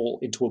combine it all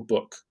into a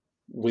book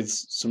with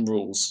some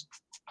rules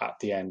at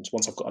the end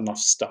once I've got enough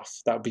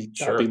stuff. That would be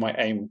Sure. my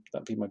aim.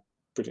 That'd be my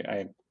brilliant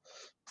aim.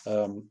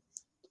 Um,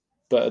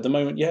 but at the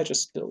moment, yeah,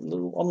 just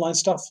little online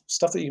stuff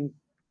that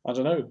I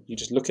don't know, you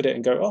just look at it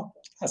and go, oh,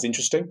 that's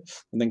interesting,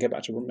 and then get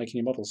back to making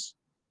your models.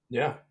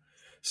 Yeah.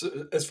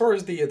 So as far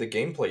as the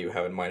gameplay you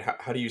have in mind,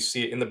 how do you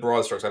see it in the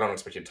broad strokes? I don't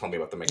expect you to tell me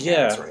about the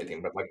mechanics Yeah, or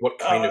anything, but like what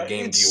kind of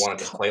game do you it's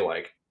want it to play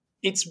like?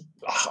 it's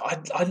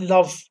I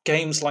love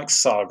games like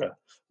Saga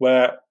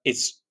where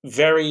it's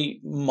very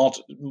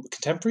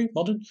contemporary,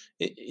 modern.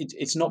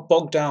 It's not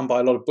bogged down by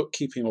a lot of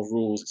bookkeeping or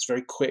rules. It's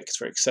very quick. It's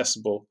very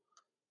accessible,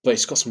 but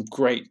it's got some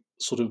great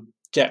sort of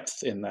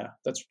depth in there.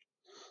 That's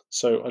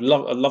so I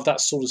love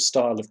that sort of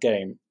style of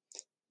game.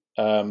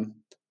 Um,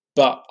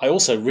 but I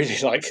also really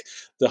like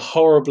the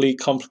horribly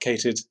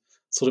complicated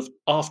sort of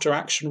after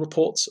action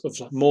reports of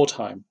like More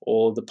Time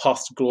or the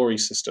Path to Glory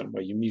system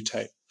where you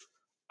mutate.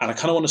 And I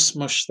kind of want to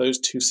smush those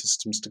two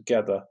systems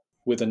together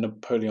with a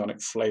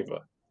Napoleonic flavor.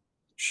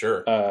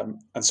 Sure.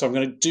 And so I'm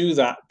going to do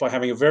that by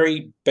having a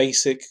very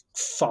basic,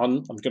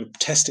 fun, I'm going to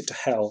test it to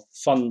hell,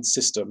 fun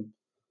system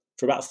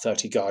for about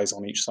 30 guys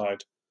on each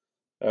side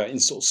in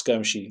sort of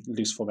skirmishy,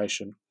 loose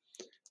formation.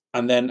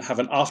 And then have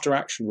an after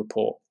action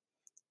report,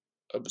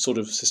 a sort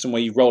of system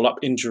where you roll up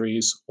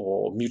injuries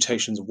or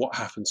mutations of what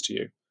happens to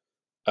you.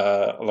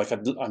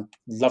 I'd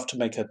love to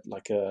make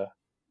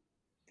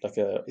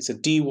it's a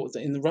D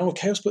in the realm of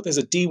chaos, but there's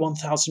a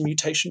D1000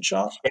 mutation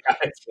chart, Yeah,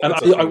 and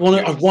that's a I thing want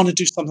to I too. want to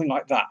do something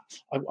like that.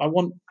 I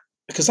want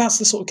because that's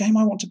the sort of game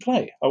I want to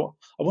play. I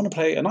want to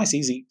play a nice,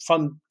 easy,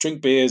 fun,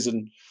 drink beers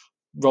and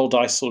roll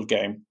dice sort of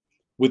game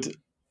with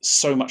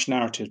so much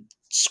narrative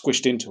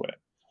squished into it.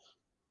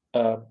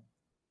 Uh,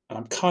 and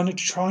I'm kind of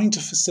trying to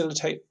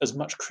facilitate as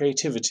much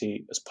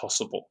creativity as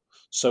possible.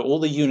 So all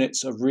the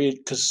units are real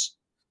because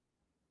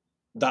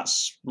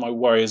that's my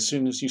worry. As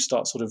soon as you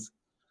start sort of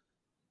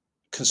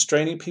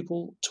constraining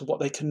people to what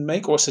they can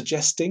make or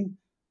suggesting,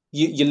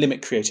 you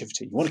limit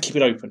creativity. You want to keep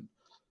it open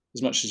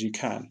as much as you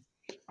can.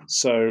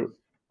 So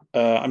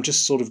I'm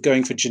just sort of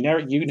going for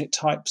generic unit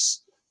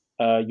types.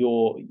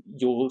 Your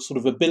sort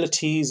of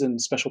abilities and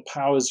special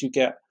powers you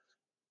get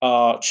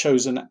are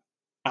chosen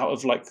out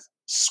of like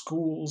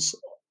schools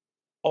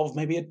of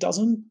maybe a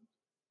dozen,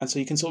 and so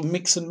you can sort of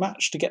mix and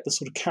match to get the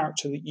sort of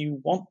character that you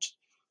want.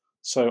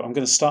 So I'm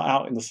going to start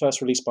out in the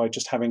first release by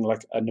just having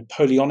like a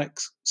Napoleonic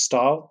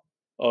style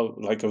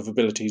of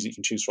abilities that you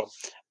can choose from,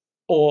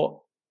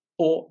 or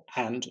or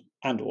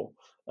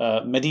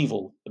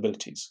medieval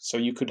abilities. So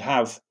you could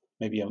have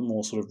maybe a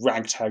more sort of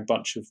ragtag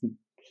bunch of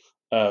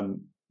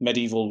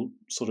medieval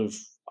sort of,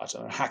 I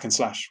don't know, hack and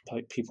slash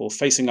like people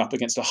facing up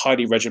against a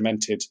highly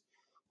regimented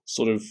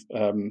sort of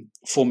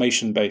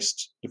formation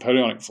based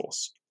Napoleonic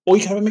force, or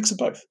you can have a mix of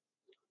both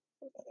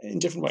in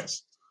different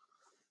ways.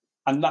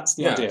 And that's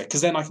the idea, Yeah.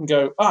 because then I can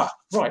go,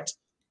 right,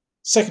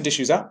 second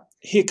issue's out.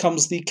 Here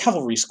comes the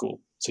cavalry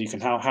school. So you can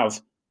now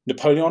have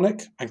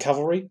Napoleonic and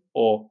cavalry,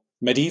 or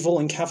medieval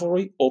and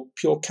cavalry, or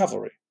pure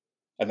cavalry.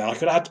 And then I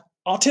could add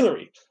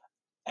artillery,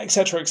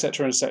 etc.,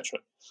 etc., etc.,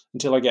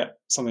 until I get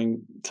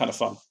something kind of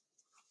fun.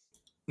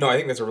 No, I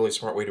think that's a really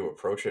smart way to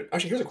approach it.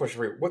 Actually, here's a question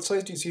for you: what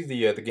size do you see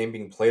the game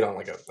being played on?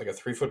 Like a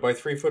 3 foot by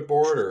 3 foot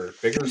board, or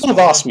bigger, People have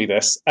asked smaller? me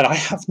this, and I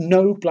have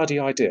no bloody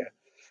idea,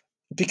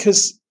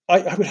 because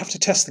I would have to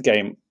test the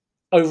game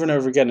over and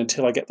over again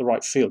until I get the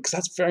right feel, because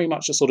that's very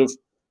much a sort of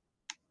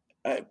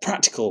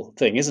practical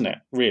thing, isn't it?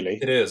 Really,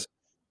 It is.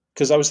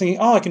 because I was thinking,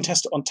 I can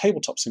test it on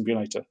Tabletop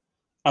Simulator.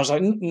 I was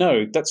like,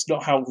 no, that's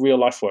not how real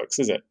life works,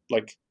 is it?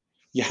 Like,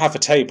 you have a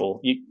table.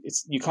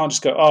 You can't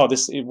just go,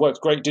 it works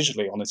great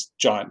digitally on this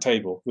giant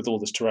table with all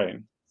this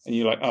terrain, and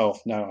you're like, oh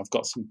no, I've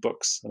got some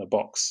books and a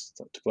box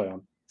to play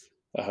on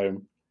at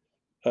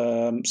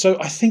home. So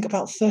I think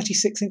about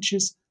 36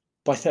 inches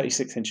by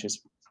 36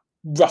 inches,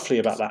 roughly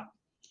about that.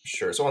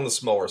 Sure. So on the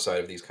smaller side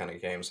of these kind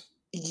of games.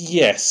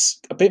 Yes,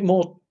 a bit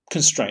more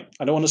constraint.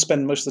 I don't want to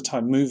spend most of the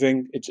time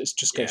moving. It's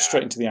just go Yeah.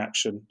 straight into the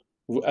action,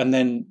 and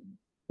then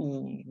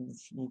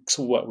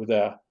sort of work with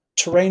there.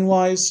 Terrain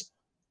wise,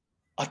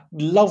 I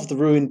love the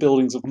ruined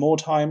buildings of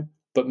Mordheim,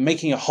 but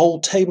making a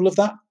whole table of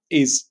that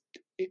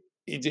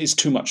it is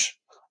too much.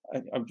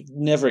 I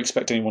never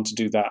expect anyone to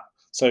do that.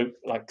 So,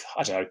 like,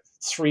 I don't know,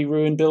 3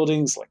 ruined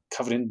buildings, like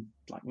covered in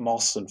like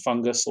moss and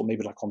fungus, or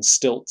maybe like on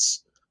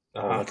stilts, Uh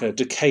or huh. like a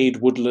decayed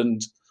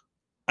woodland,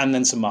 and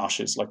then some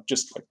marshes. Like,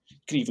 just like you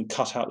could even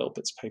cut out little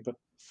bits of paper.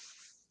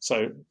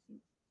 So,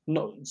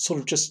 not sort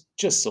of just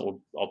sort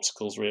of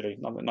obstacles, really.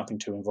 Nothing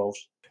too involved.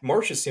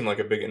 Marshes seem like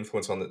a big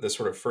influence on this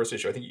sort of first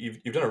issue. I think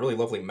you've done a really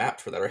lovely map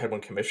for that. I had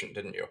one commissioned,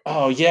 didn't you?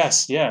 Oh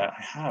yes, yeah,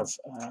 I have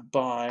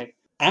by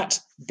at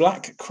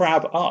Black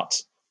Crab Art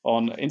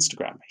on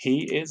Instagram.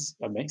 He is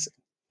amazing.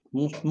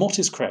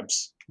 Mortis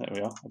Krebs. There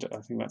we are.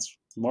 I think that's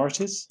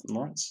Moritz.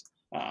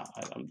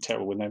 I'm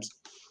terrible with names,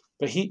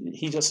 but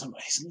he does some.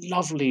 He's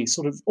lovely,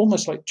 sort of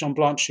almost like John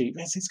Blanchy.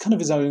 It's kind of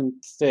his own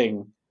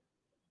thing.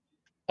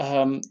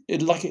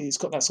 It's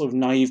got that sort of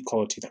naive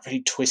quality, that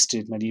very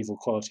twisted medieval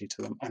quality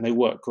to them, and they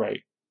work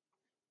great.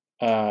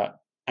 Uh,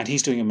 and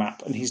he's doing a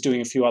map, and he's doing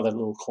a few other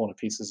little corner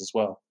pieces as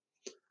well.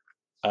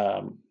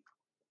 Um,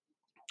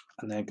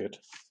 and they're good.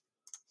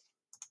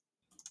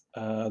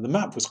 The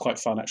map was quite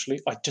fun, actually.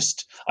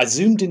 I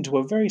zoomed into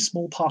a very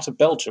small part of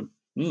Belgium,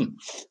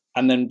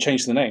 and then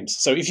changed the names.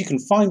 So if you can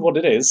find what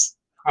it is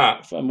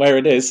Ah. and where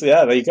it is,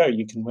 yeah, there you go.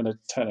 You can win a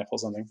turnip or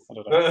something. I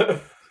don't know.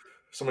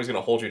 Somebody's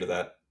gonna hold you to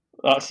that.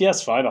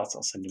 Yes, fine. I'll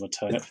send you a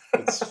turnip.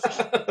 It's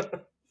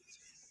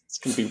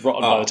going to be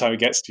rotten by the Oh, time it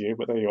gets to you,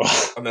 but there you are.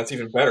 and that's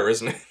even better,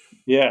 isn't it?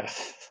 Yeah,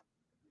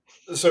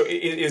 So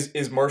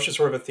is Marcia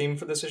sort of a theme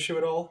for this issue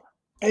at all?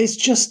 it's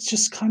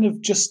just kind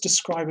of just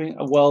describing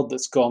a world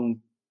that's gone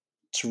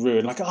to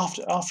ruin. Like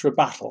after a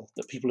battle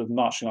that people are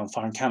marching on,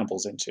 firing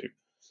cannibals into,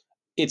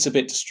 it's a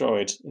bit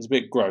destroyed. It's a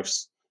bit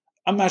gross.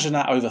 Imagine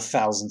that over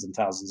thousands and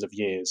thousands of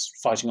years,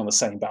 fighting on the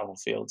same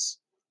battlefields.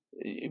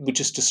 It would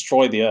just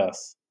destroy the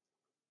earth.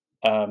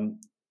 And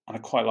I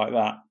quite like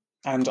that.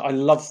 And I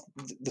love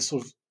the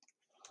sort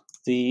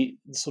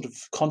of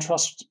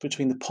contrast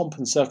between the pomp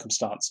and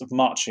circumstance of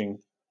marching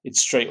in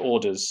straight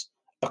orders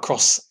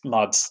across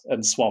mud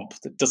and swamp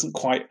that doesn't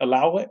quite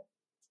allow it.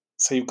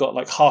 So you've got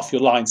like half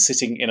your line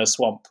sitting in a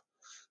swamp,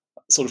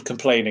 sort of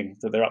complaining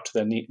that they're up to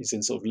their knees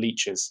in sort of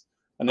leeches,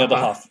 and the Uh other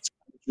huh. half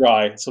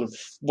dry, sort of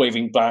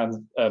waving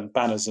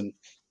banners and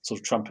sort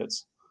of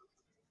trumpets.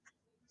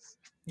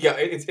 Yeah,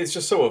 it's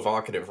just so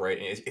evocative, right?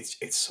 And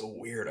it's so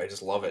weird. I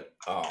just love it.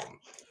 But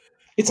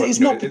It's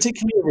not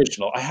particularly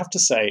original, I have to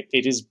say.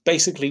 It is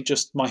basically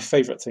just my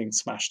favourite thing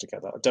smashed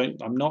together.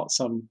 I'm not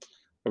some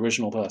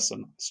original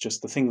person. It's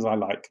just the things I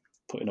like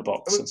put in a I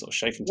box mean, and sort of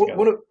shaken one together.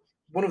 one of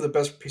one of the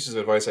best pieces of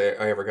advice I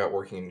ever got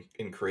working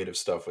in creative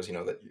stuff was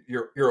that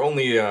you're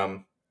only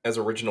as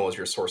original as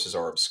your sources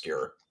are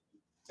obscure,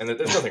 and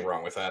there's nothing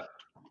wrong with that.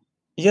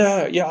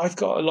 Yeah, yeah, I've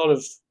got a lot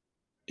of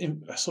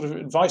sort of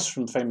advice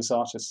from famous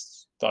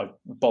artists that I've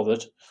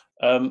bothered.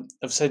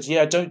 have said,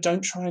 yeah,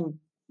 don't try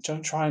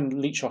and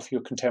leech off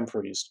your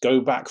contemporaries.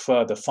 Go back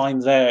further,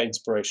 find their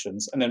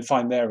inspirations, and then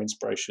find their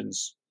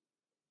inspirations,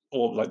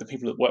 or like the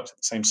people that worked at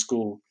the same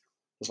school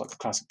as like the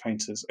classic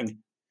painters, and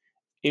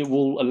it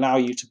will allow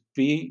you to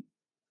be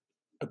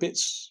a bit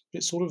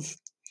sort of,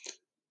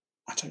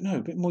 I don't know,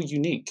 a bit more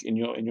unique in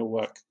your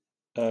work.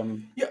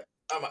 Um, Yeah,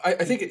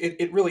 I think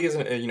it really is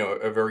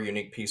a very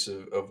unique piece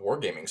of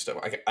wargaming stuff.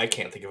 I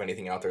can't think of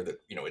anything out there that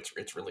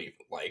it's really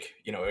like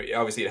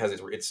obviously it has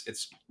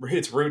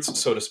its roots,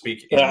 so to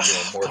speak, in God,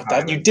 that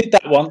Mordheim you and did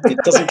that one. It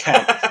doesn't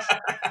count.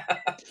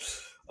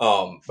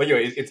 but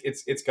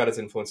it's got its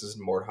influences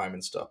in Mordheim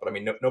and stuff. But I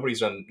mean, nobody's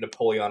done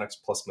Napoleonics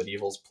plus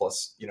medievals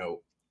plus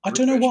I root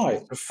don't know why.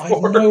 vegetables I have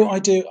before. no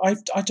idea.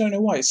 I don't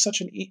know why. It's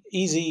such an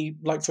easy,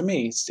 like for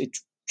me, it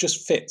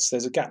just fits.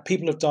 There's a gap.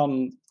 People have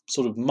done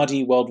sort of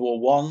muddy World War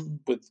One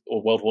with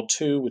or World War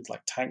Two with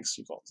like tanks.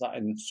 You've got that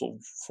in sort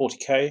of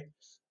 40K.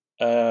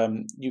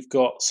 You've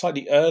got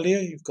slightly earlier.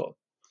 You've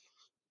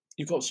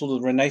got sort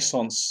of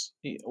Renaissance,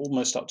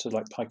 almost up to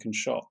like pike and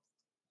shot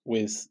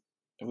with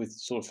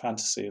sort of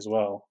fantasy as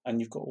well. And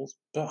you've got all,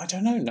 but I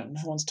don't know. No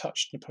one's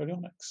touched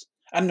Napoleonics.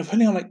 And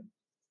Napoleonic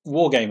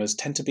wargamers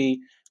tend to be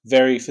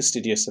very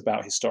fastidious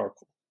about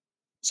historical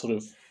sort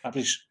of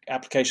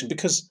application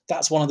because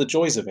that's one of the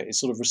joys of it. Is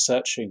sort of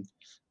researching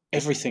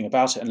everything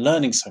about it and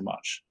learning so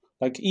much.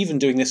 Like even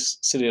doing this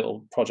silly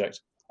little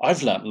project,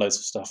 I've learned loads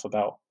of stuff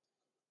about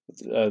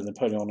the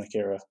Napoleonic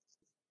era,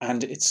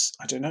 and it's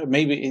I don't know,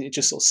 maybe it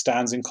just sort of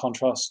stands in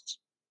contrast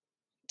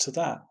to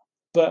that.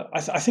 But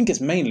I think it's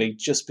mainly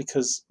just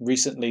because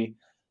recently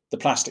the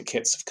plastic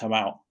kits have come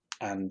out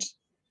and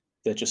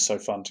they're just so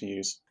fun to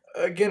use.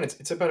 Again,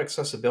 it's about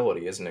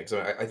accessibility, isn't it? 'Cause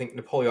I think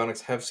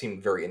Napoleonics have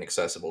seemed very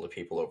inaccessible to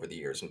people over the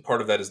years, and part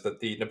of that is that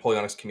the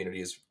Napoleonics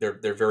community is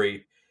they're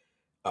very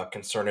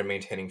concerned in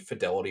maintaining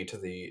fidelity to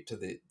the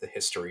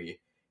history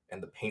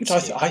and the paint Which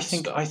schemes and I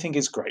stuff. think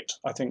is great.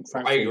 I think, I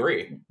frankly,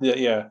 agree.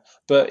 yeah.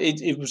 But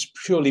it was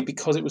purely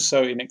because it was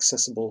so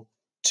inaccessible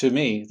to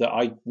me that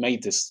I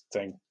made this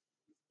thing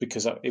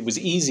because it was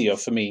easier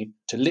for me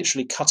to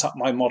literally cut up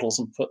my models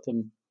and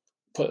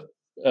put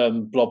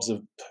blobs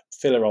of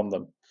filler on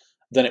them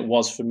than it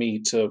was for me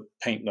to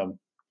paint them,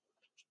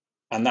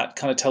 and that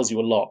kind of tells you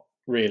a lot,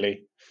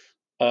 really,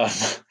 um,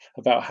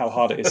 about how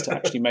hard it is to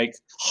actually make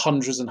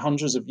hundreds and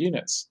hundreds of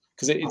units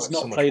because Oh, it's it's so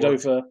not much played work.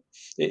 over.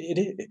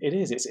 It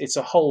is. It's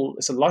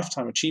a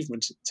lifetime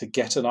achievement to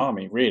get an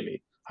army.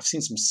 Really, I've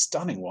seen some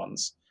stunning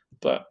ones,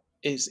 but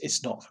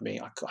it's not for me.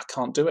 I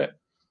can't do it.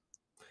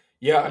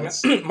 Yeah,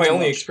 It's I mean, my too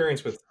only much.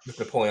 experience with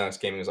Napoleonics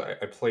gaming is I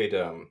played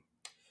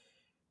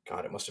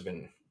God, it must have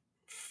been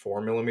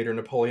 4 millimeter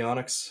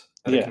Napoleonics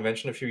at a Yeah.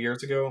 convention a few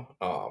years ago.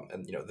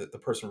 And the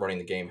person running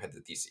the game had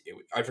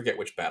I forget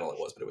which battle it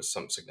was, but it was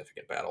some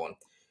significant battle, and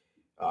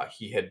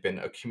he had been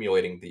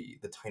accumulating the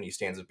tiny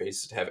stands of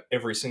bases to have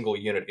every single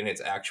unit in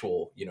its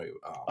actual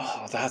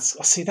Oh, that's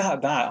see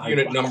that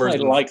unit I numbers, quite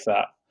and like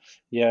that.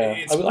 Yeah, I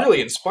it's would like.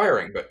 really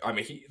inspiring. But I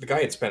mean, the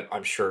guy had spent,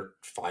 I'm sure,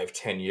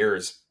 5-10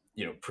 years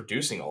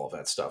producing all of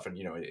that stuff, and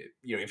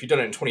if you'd done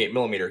it in 28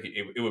 millimeter,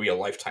 it would be a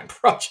lifetime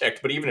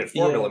project. But even at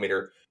four Yeah.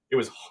 millimeter, it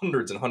was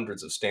hundreds and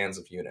hundreds of stands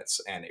of units,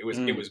 and it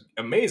Mm. was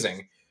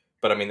amazing.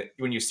 But I mean,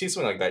 when you see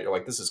something like that, you're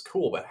like, this is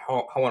cool, but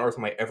how on earth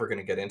am I ever going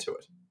to get into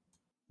it?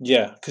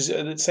 Yeah, because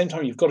at the same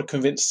time, you've got to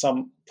convince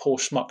some poor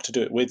schmuck to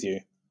do it with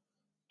you.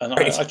 And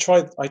Right. I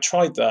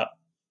tried that.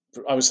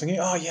 I was thinking,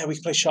 oh yeah, we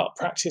can play sharp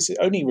practice. It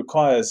only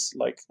requires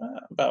like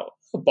about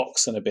a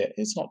box and a bit.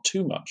 It's not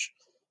too much,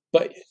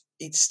 but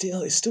it's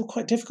still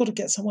quite difficult to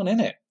get someone in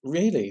it.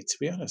 Really, to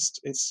be honest,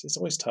 it's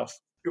always tough.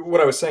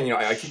 What I was saying,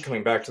 I keep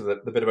coming back to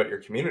the bit about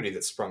your community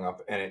that sprung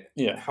up, and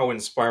Yeah, how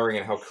inspiring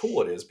and how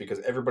cool it is, because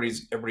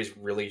everybody's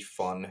really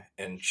fun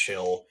and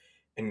chill,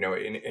 and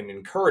and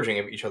encouraging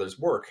of each other's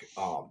work.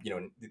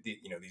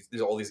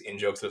 There's all these in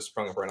jokes that have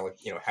sprung up around, like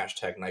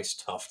hashtag nice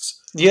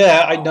tufts.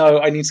 yeah. I Um, know.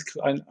 I need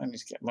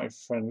to get my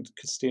friend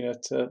Christina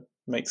to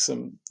make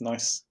some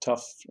nice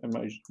tough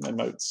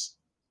emotes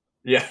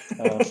yeah.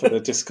 for the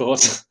Discord.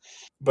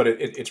 But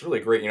it's really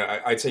great.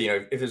 I'd say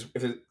if there's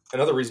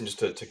another reason just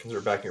to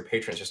consider backing your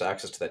patrons, just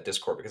access to that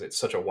Discord, because it's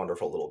such a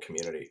wonderful little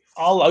community.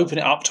 I'll open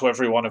it up to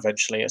everyone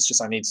eventually. It's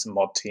just I need some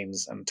mod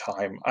teams and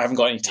time. I haven't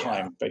got any Yeah,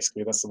 time.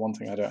 Basically, that's the one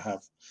thing I don't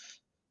have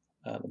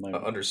at the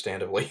moment.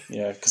 understandably.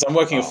 Yeah, because I'm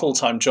working a full Um,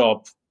 time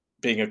job,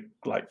 being a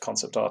like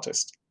concept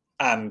artist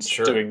and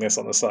sure, doing this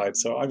on the side.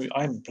 So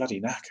I'm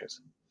bloody knackered.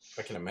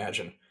 I can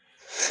imagine.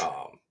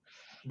 Um,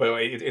 but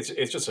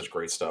it's just such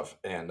great stuff.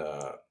 And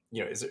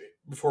is it,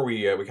 before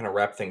we kind of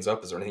wrap things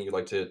up, is there anything you'd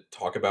like to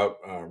talk about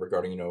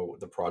regarding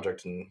the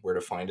project and where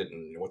to find it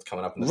and what's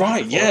coming up in the future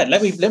Right, for yeah. it?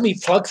 Let me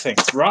plug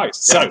things. Right,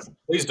 Yeah, so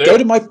please do. go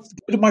to my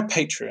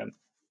Patreon,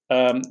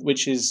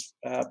 which is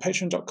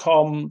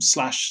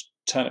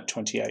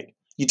patreon.com/turnip28.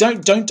 You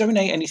don't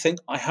donate anything.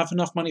 I have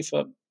enough money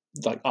for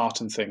like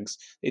art and things.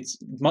 It's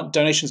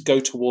donations go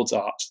towards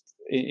art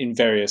in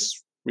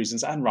various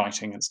reasons and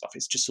writing and stuff.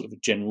 It's just sort of a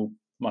general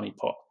money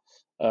pot.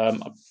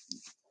 Um,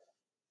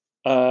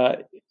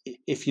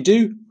 if you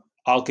do,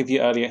 I'll give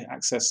you early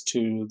access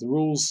to the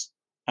rules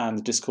and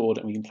the Discord,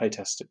 and we can play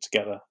test it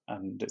together,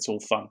 and it's all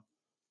fun.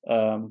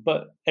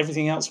 But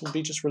everything else will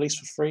be just released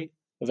for free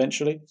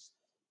eventually.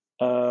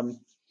 I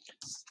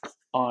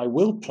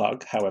will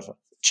plug, however,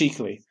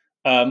 cheekily,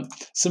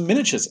 some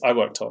miniatures I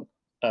worked on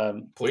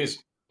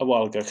Please. a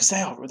while ago, because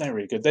they're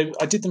really good.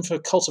 I did them for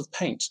Cult of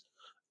Paint.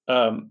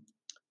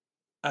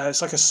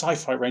 It's like a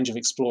sci-fi range of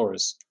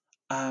explorers,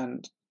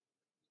 and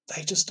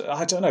they just,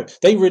 I don't know,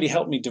 they really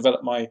helped me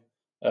develop my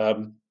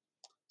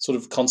sort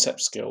of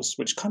concept skills,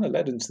 which kind of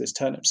led into this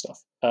turnip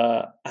stuff.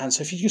 And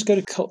so if you just go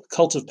to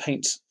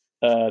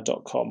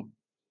cultofpaint.com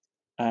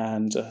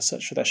and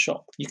search for their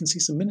shop, you can see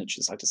some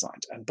miniatures I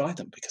designed and buy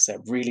them because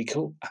they're really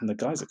cool and the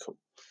guys are cool.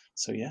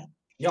 So yeah.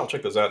 Yeah, I'll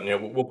check those out.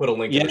 And we'll put a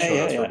link in the show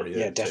notes for everybody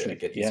to definitely.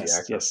 get easy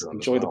access to them.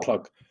 Enjoy the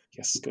plug.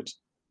 Yes, good.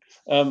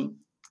 And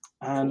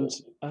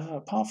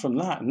apart from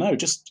that, no,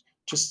 just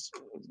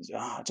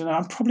I don't know.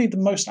 I'm probably the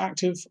most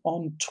active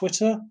on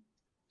Twitter,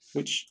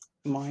 which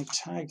my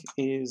tag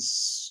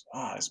is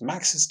it's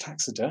Max's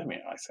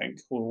Taxidermy, I think,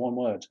 or one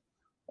word.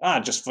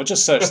 Just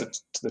search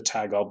the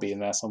tag. I'll be in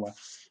there somewhere.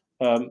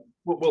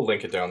 We'll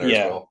link it down there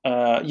as well.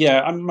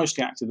 I'm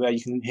mostly active there.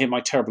 You can hear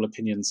my terrible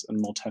opinions and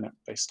more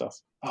turnip-based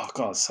stuff. Oh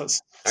god, so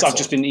I've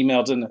just been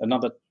emailed in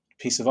another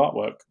piece of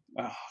artwork.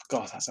 Oh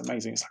god, that's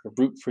amazing. It's like a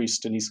root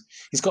priest, and he's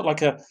got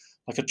like a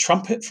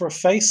trumpet for a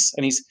face,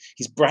 and he's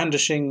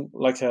brandishing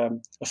like a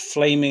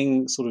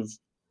flaming sort of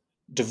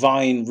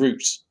divine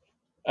root,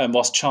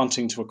 whilst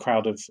chanting to a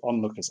crowd of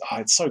onlookers.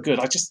 It's so good.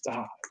 I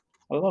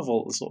love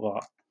all the sort of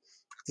art.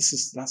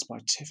 That's my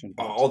Tiffin.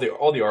 All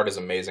the art is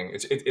amazing.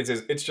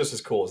 It's just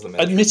as cool as the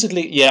miniature.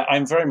 Admittedly, yeah,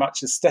 I'm very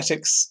much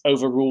aesthetics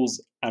over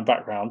rules and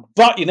background,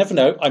 but you never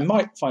know. I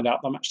might find out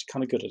I'm actually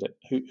kind of good at it.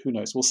 Who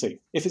knows? We'll see.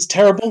 If it's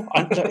terrible,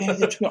 to be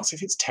honest,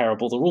 if it's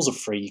terrible, the rules are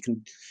free.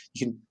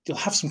 You'll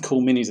have some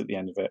cool minis at the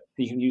end of it.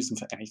 You can use them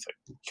for anything.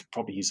 You could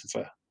probably use them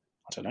for,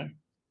 I don't know,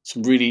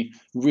 some really,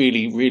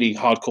 really, really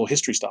hardcore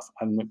history stuff,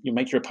 and you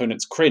make your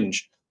opponents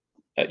cringe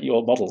at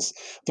your models.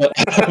 But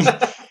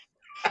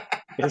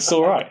it's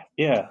all right,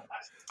 yeah.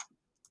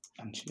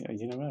 And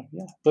you know,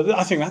 yeah. But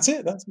I think that's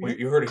it.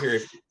 You heard it here.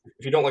 If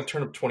you don't like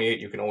Turnip 28,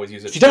 you can always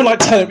use it. If you don't like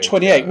Turnip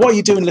 28, what are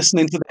you doing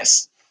listening to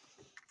this?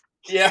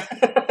 Yeah.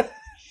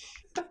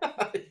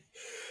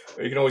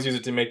 You can always use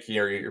it to make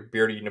your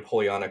beardy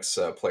Napoleonics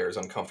players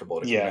uncomfortable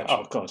at a convention.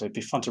 Oh god, it'd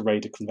be fun to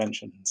raid a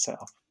convention and set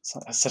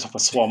up a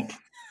swamp.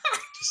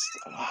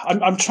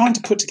 I'm trying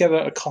to put together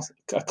a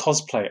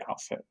cosplay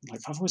outfit.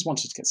 Like, I've always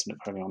wanted to get some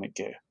Napoleonic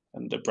gear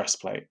and a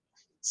breastplate.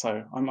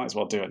 So I might as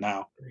well do it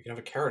now. You can have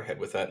a carrot head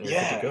with that and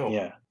you're good to go.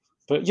 Yeah.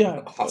 But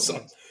yeah.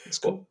 Awesome. It's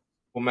cool.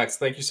 Well, Max,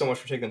 thank you so much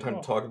for taking the time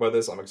to talk about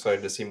this. I'm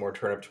excited to see more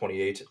Turnip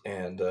 28,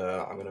 and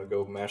I'm going to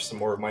go mash some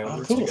more of my own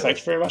roots together. Thank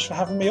you very much for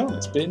having me on.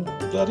 It's been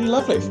bloody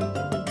lovely.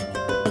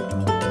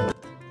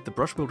 The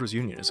Brush Builders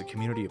Union is a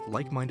community of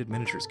like-minded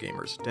miniatures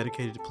gamers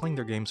dedicated to playing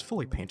their games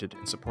fully painted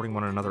and supporting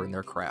one another in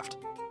their craft.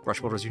 Brush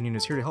Builders Union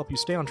is here to help you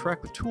stay on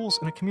track with tools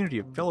and a community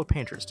of fellow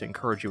painters to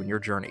encourage you in your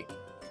journey.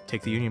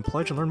 Take the Union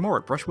Pledge and learn more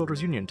at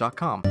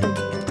brushbuildersunion.com.